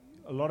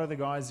lot of the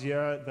guys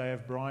here, they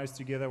have braais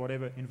together,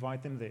 whatever,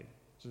 invite them there.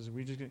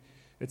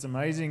 It's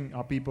amazing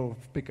how people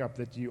pick up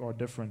that you are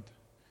different.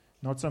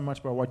 Not so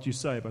much by what you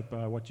say, but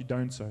by what you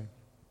don't say.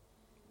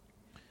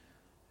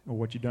 Or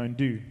what you don't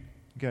do.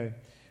 Okay.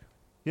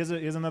 Here's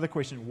another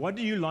question. What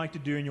do you like to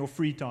do in your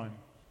free time?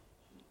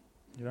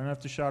 You don't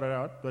have to shout it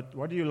out, but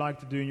what do you like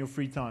to do in your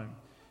free time?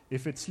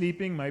 If it's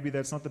sleeping, maybe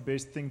that's not the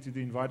best thing to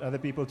invite other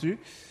people to.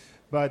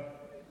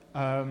 But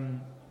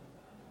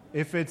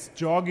if it's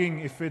jogging,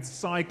 if it's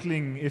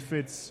cycling, if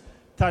it's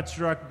touch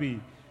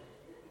rugby,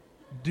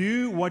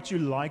 do what you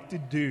like to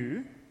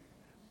do,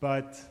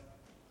 but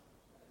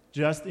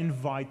just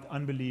invite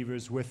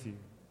unbelievers with you.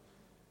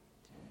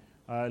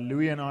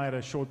 Louis and I had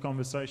a short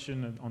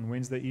conversation on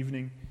Wednesday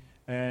evening,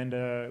 and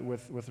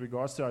with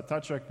regards to our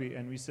touch rugby,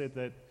 and we said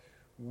that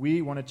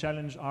we want to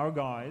challenge our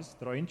guys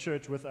that are in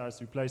church with us,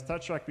 who plays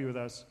touch rugby with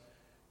us,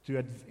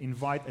 to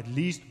invite at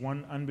least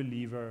one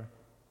unbeliever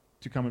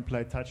to come and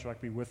play touch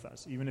rugby with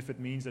us, even if it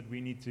means that we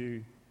need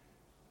to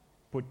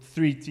put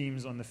 3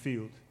 teams on the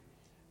field.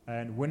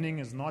 And winning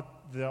is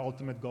not the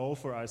ultimate goal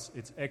for us.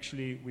 It's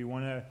actually we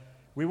want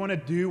to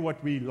do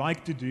what we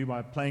like to do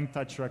by playing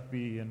touch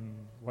rugby and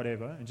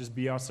whatever, and just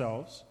be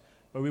ourselves.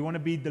 But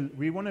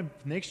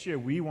next year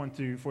we want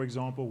to, for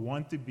example,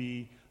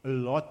 be a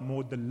lot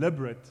more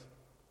deliberate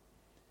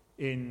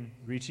in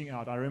reaching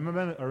out. I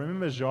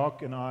remember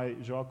Jacques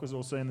was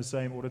also in the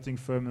same auditing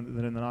firm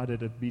than I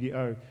did at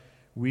BDO.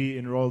 We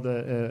enrolled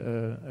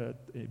a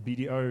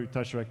BDO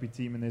touch rugby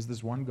team, and there's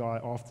this one guy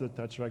after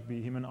touch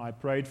rugby, him and I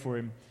prayed for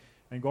him,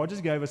 and God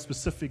just gave us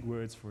specific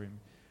words for him.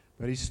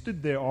 But he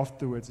stood there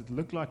afterwards. It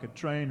looked like a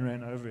train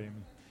ran over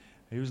him.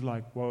 He was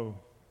like, whoa,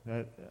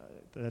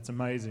 that's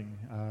amazing.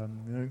 I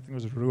think it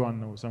was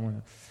Ruan or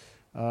someone.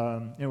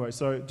 Anyway,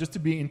 so just to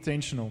be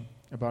intentional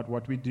about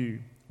what we do.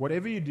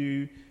 Whatever you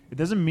do, it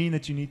doesn't mean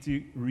that you need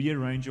to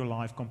rearrange your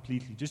life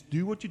completely. Just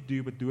do what you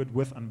do, but do it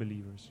with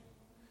unbelievers.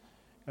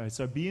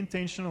 So be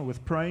intentional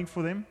with praying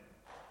for them,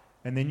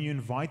 and then you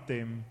invite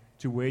them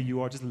to where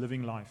you are just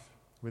living life,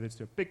 whether it's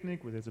to a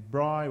picnic, whether it's a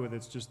braai, whether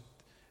it's just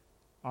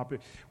up.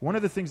 One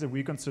of the things that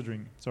we're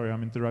considering, sorry,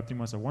 I'm interrupting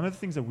myself. One of the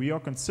things that we are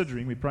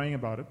considering, we're praying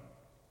about it,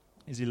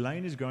 is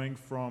Elaine is going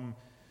from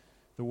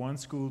the one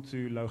school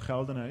to Lou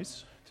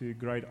Geldenhuis to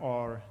grade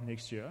R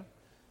next year.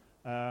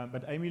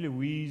 But Amy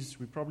Louise,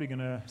 we're probably going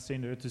to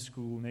send her to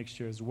school next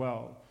year as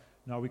well.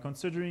 Now, we're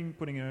considering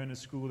putting her in a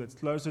school that's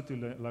closer to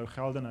Lou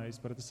Geldenhuis,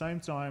 but at the same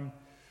time,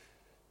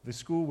 the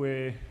school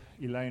where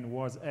Elaine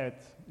was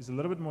at is a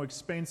little bit more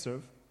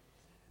expensive,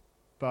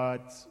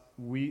 but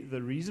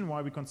the reason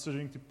why we're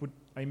considering to put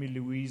Amy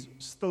Louise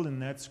still in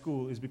that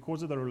school is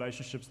because of the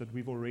relationships that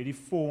we've already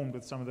formed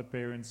with some of the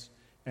parents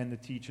and the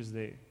teachers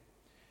there.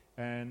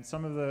 And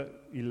some of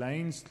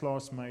Elaine's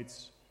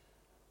classmates,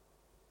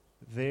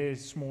 their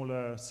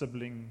smaller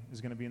sibling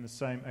is going to be in the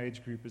same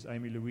age group as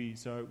Amy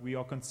Louise. So we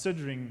are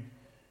considering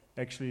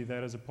actually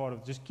that as a part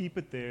of, just keep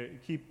it there,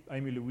 keep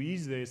Amy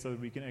Louise there so that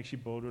we can actually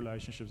build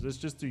relationships. This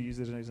just to use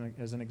it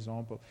as an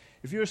example.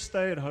 If you're a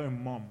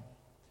stay-at-home mom,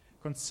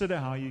 consider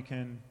how you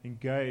can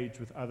engage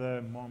with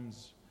other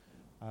moms.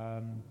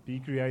 Be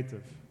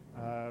creative.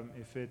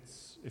 If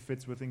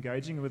it's with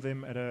engaging with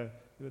them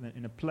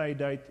in a play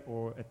date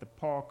or at the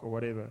park or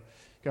whatever.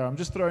 Okay, I'm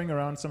just throwing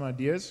around some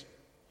ideas.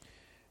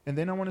 And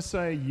then I want to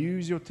say,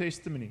 use your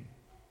testimony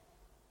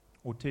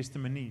or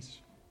testimonies.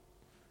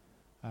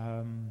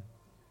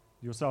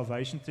 Your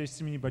salvation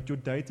testimony, but your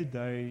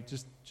day-to-day,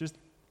 just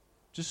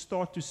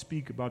start to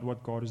speak about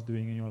what God is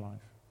doing in your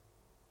life.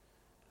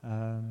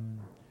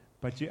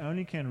 But you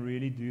only can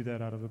really do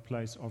that out of a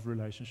place of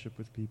relationship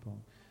with people.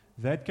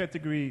 That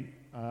category,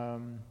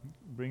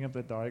 bring up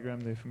that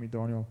diagram there for me,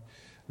 Daniel.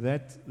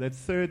 That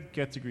third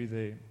category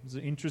there is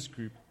an interest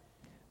group.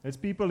 It's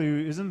people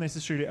who isn't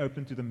necessarily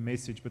open to the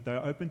message, but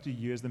they're open to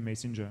you as the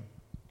messenger.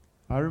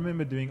 I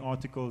remember doing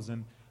articles,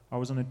 and I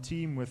was on a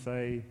team with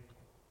a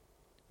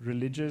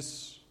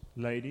religious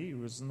lady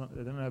who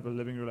didn't have a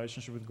living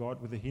relationship with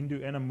God, with a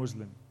Hindu and a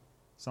Muslim.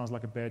 Sounds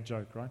like a bad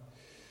joke, right?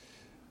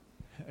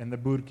 And the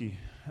burki.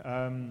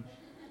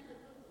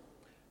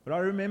 But I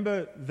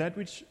remember that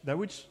which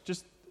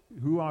just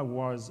who I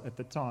was at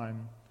the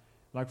time.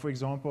 Like, for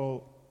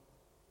example,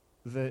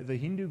 the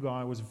Hindu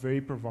guy was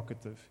very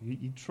provocative.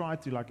 He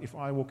tried to, like, if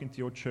I walk into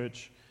your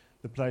church,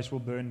 the place will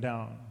burn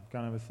down,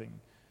 kind of a thing.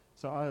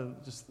 So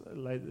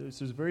this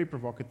was very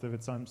provocative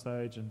at some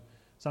stage, and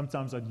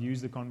sometimes I'd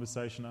use the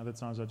conversation, other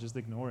times I'd just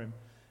ignore him.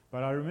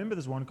 But I remember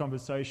this one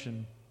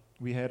conversation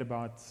we had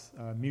about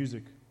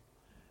music.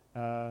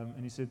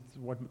 And he said,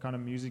 what kind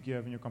of music you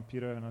have in your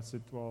computer? And I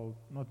said, well,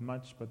 not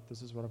much, but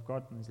this is what I've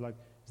got. And he's like,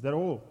 is that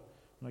all?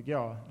 I'm like,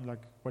 yeah. And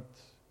like, what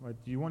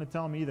do you want to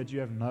tell me that you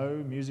have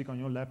no music on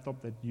your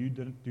laptop that you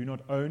do not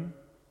own?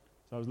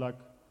 So I was like,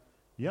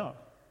 yeah.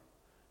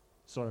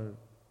 So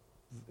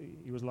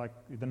he was like,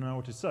 he didn't know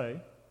what to say.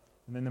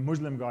 And then the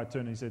Muslim guy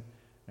turned and he said,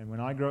 and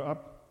when I grow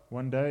up,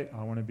 one day,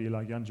 I want to be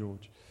like Jan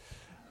George.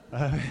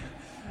 But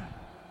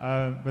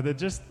it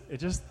just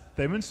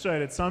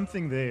demonstrated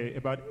something there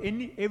about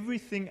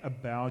everything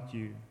about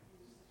you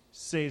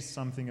says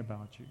something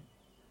about you.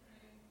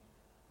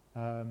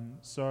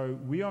 So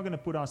we are going to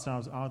put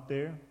ourselves out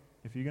there.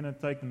 If you're going to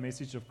take the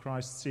message of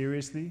Christ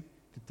seriously,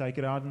 to take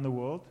it out in the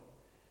world,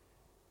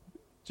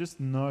 just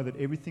know that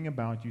everything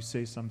about you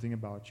says something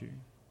about you.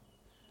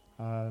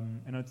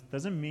 And it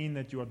doesn't mean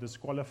that you are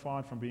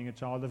disqualified from being a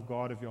child of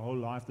God if your whole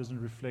life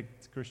doesn't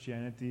reflect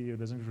Christianity or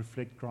doesn't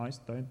reflect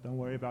Christ. Don't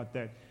worry about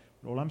that.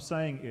 But all I'm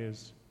saying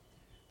is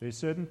there's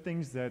certain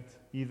things that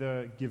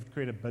either give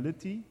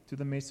credibility to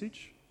the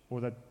message or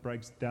that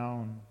breaks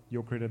down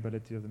your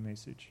credibility of the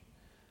message.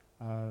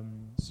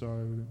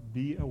 So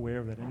be aware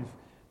of that.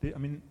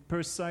 And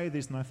per se,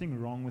 there's nothing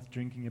wrong with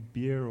drinking a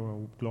beer or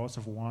a glass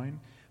of wine.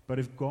 But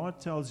if God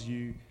tells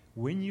you,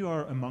 when you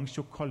are amongst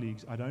your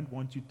colleagues, I don't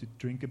want you to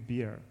drink a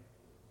beer,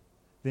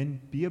 then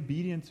be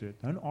obedient to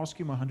it. Don't ask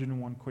him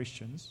 101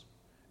 questions.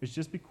 It's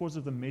just because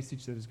of the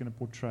message that it's going to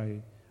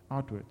portray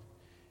outward.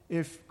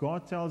 If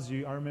God tells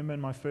you, I remember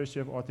in my first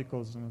year of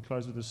articles, I'm going to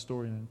close with this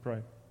story and then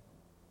pray.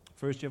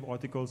 First year of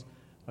articles,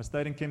 I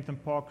stayed in Kempton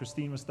Park.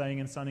 Christine was staying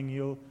in Sunning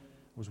Hill.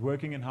 Was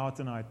working in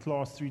Houghton. I had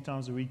class 3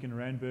 times a week in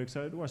Randburg,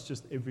 so it was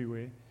just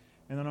everywhere.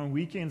 And then on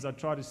weekends, I'd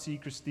try to see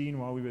Christine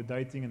while we were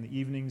dating in the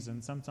evenings,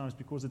 and sometimes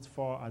because it's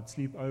far, I'd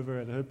sleep over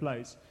at her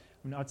place.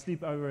 I mean, I'd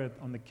sleep over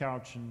on the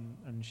couch,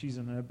 and she's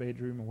in her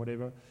bedroom or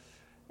whatever.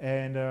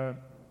 And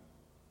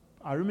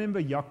I remember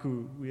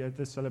Yaku. We had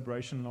this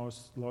celebration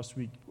last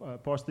week.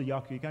 Pastor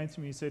Yaku, he came to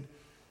me and said,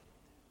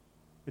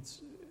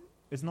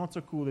 it's not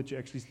so cool that you're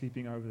actually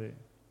sleeping over there.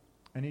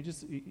 And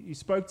he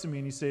spoke to me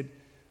and he said,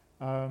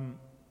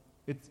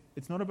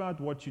 it's not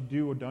about what you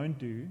do or don't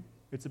do.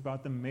 It's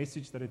about the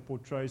message that it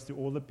portrays to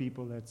all the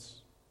people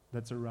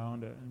that's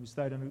around her.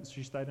 And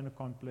she stayed in a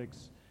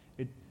complex.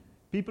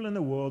 People in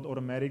the world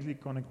automatically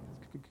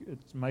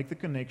make the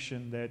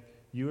connection that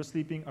you are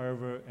sleeping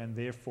over and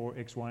therefore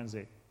X, Y, and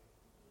Z.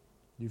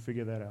 You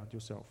figure that out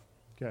yourself.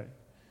 Okay.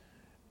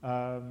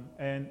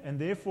 And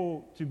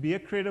therefore, to be a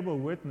credible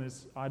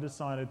witness, I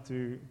decided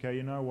to, okay,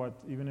 you know what,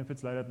 even if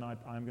it's late at night,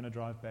 I'm going to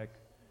drive back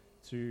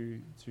to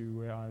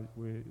where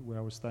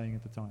I was staying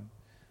at the time.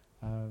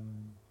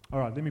 All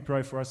right, let me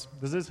pray for us.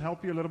 Does this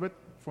help you a little bit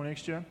for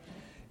next year?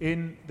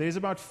 There's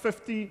about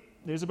 50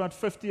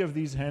 of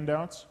these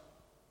handouts,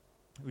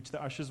 which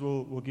the ushers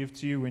will give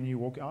to you when you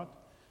walk out.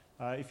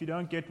 If you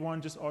don't get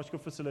one, just ask your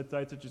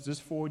facilitator to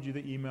just forward you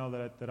the email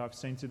that I've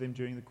sent to them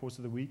during the course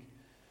of the week.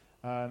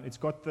 It's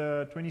got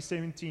the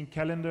 2017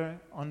 calendar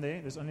on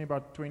there. There's only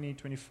about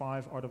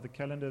 25 out of the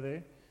calendar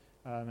there,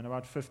 and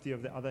about 50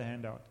 of the other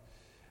handout.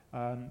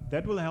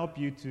 That will help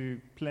you to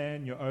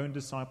plan your own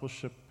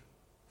discipleship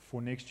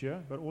for next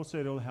year, but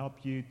also it will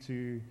help you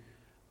to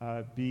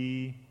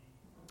be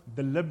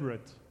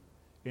deliberate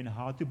in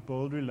how to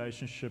build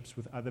relationships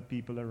with other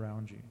people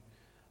around you.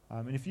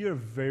 And if you're a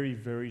very,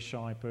 very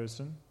shy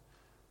person,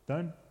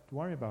 don't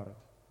worry about it.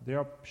 There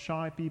are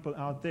shy people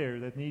out there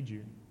that need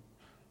you.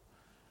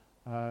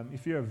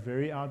 If you're a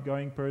very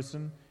outgoing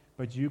person,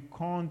 but you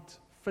can't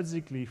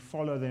physically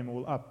follow them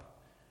all up,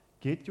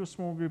 get your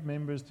small group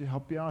members to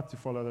help you out to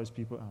follow those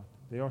people out.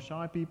 There are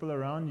shy people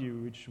around you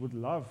which would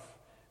love,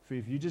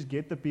 if you just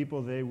get the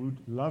people there, would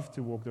love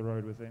to walk the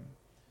road with them.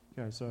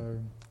 Okay, so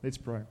let's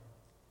pray.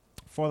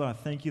 Father, I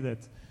thank you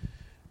that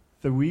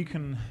we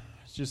can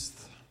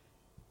just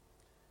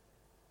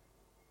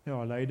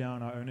lay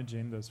down our own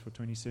agendas for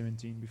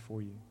 2017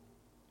 before you.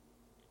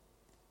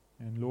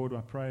 And Lord,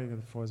 I pray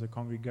that for as a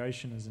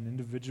congregation, as an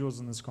individuals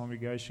in this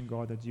congregation,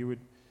 God, that you would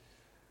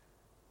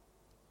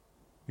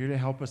really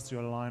help us to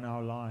align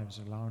our lives,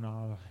 align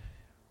our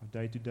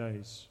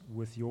day-to-days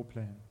with your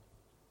plan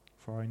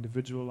for our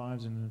individual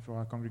lives and for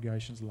our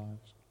congregation's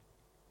lives.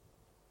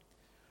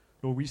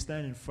 Lord, we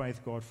stand in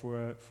faith, God,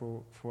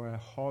 for a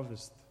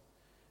harvest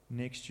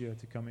next year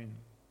to come in.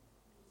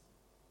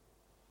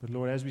 But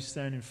Lord, as we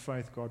stand in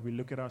faith, God, we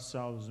look at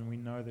ourselves and we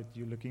know that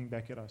you're looking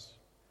back at us,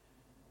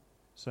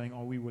 saying,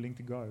 are we willing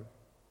to go?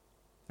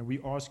 And we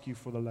ask you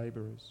for the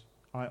laborers.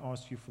 I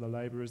ask you for the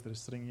laborers that are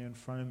sitting here in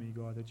front of me,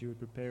 God, that you would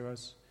prepare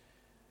us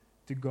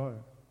to go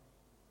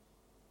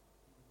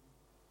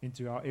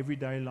into our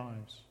everyday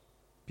lives.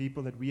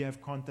 People that we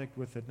have contact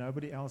with that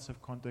nobody else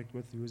have contact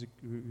with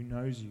who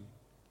knows you.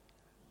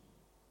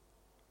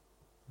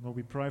 Lord,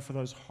 we pray for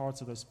those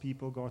hearts of those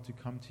people, God, to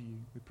come to you.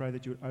 We pray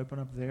that you would open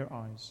up their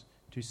eyes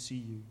to see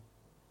you.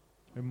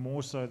 And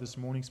more so this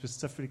morning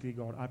specifically,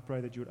 God, I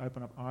pray that you would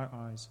open up our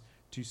eyes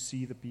to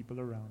see the people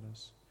around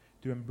us,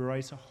 to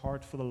embrace a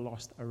heart for the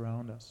lost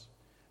around us,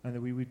 and that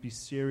we would be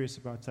serious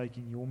about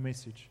taking your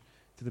message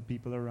to the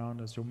people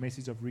around us, your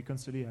message of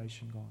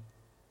reconciliation, God.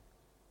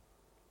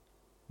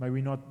 May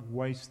we not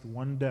waste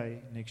one day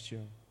next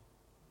year.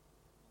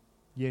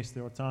 Yes,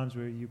 there are times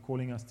where you're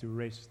calling us to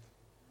rest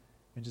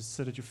and just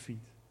sit at your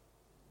feet.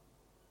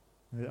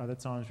 And there are other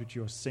times which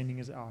you are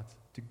sending us out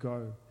to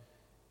go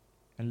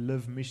and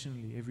live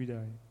missionally every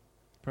day.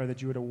 Pray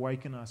that you would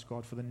awaken us,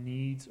 God, for the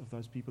needs of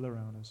those people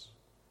around us.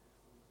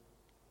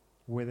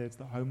 Whether it's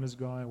the homeless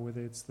guy, or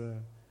whether it's the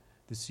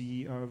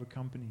CEO of a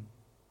company,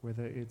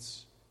 whether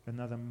it's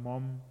another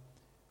mom,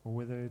 or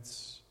whether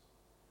it's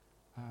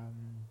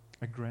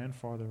a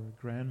grandfather or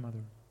a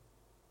grandmother.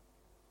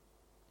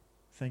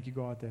 Thank you,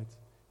 God, that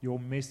your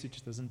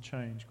message doesn't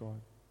change, God.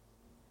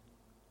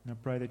 And I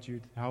pray that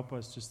you'd help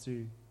us just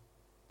to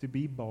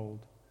be bold,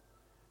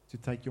 to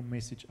take your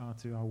message out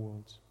to our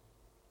world.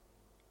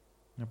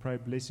 And I pray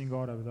blessing,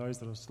 God, over those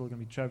that are still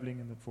going to be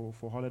traveling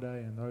for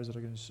holiday, and those that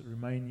are going to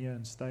remain here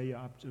and stay here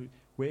up to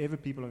wherever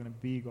people are going to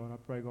be, God. I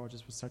pray, God,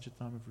 just for such a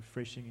time of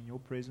refreshing in your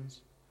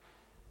presence,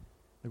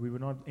 that we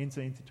would not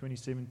enter into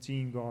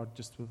 2017, God,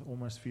 just with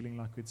almost feeling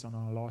like it's on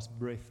our last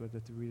breath, but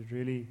that we would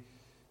really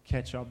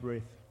catch our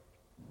breath.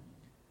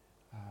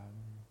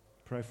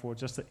 Pray for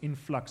just the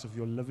influx of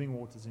your living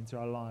waters into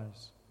our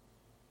lives,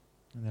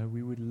 and that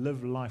we would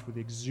live life with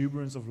the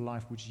exuberance of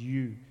life which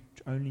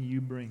only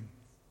you bring.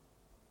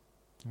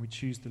 And we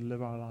choose to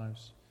live our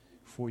lives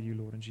for you,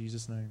 Lord, in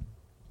Jesus' name.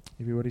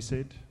 Everybody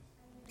said,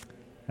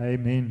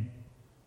 Amen.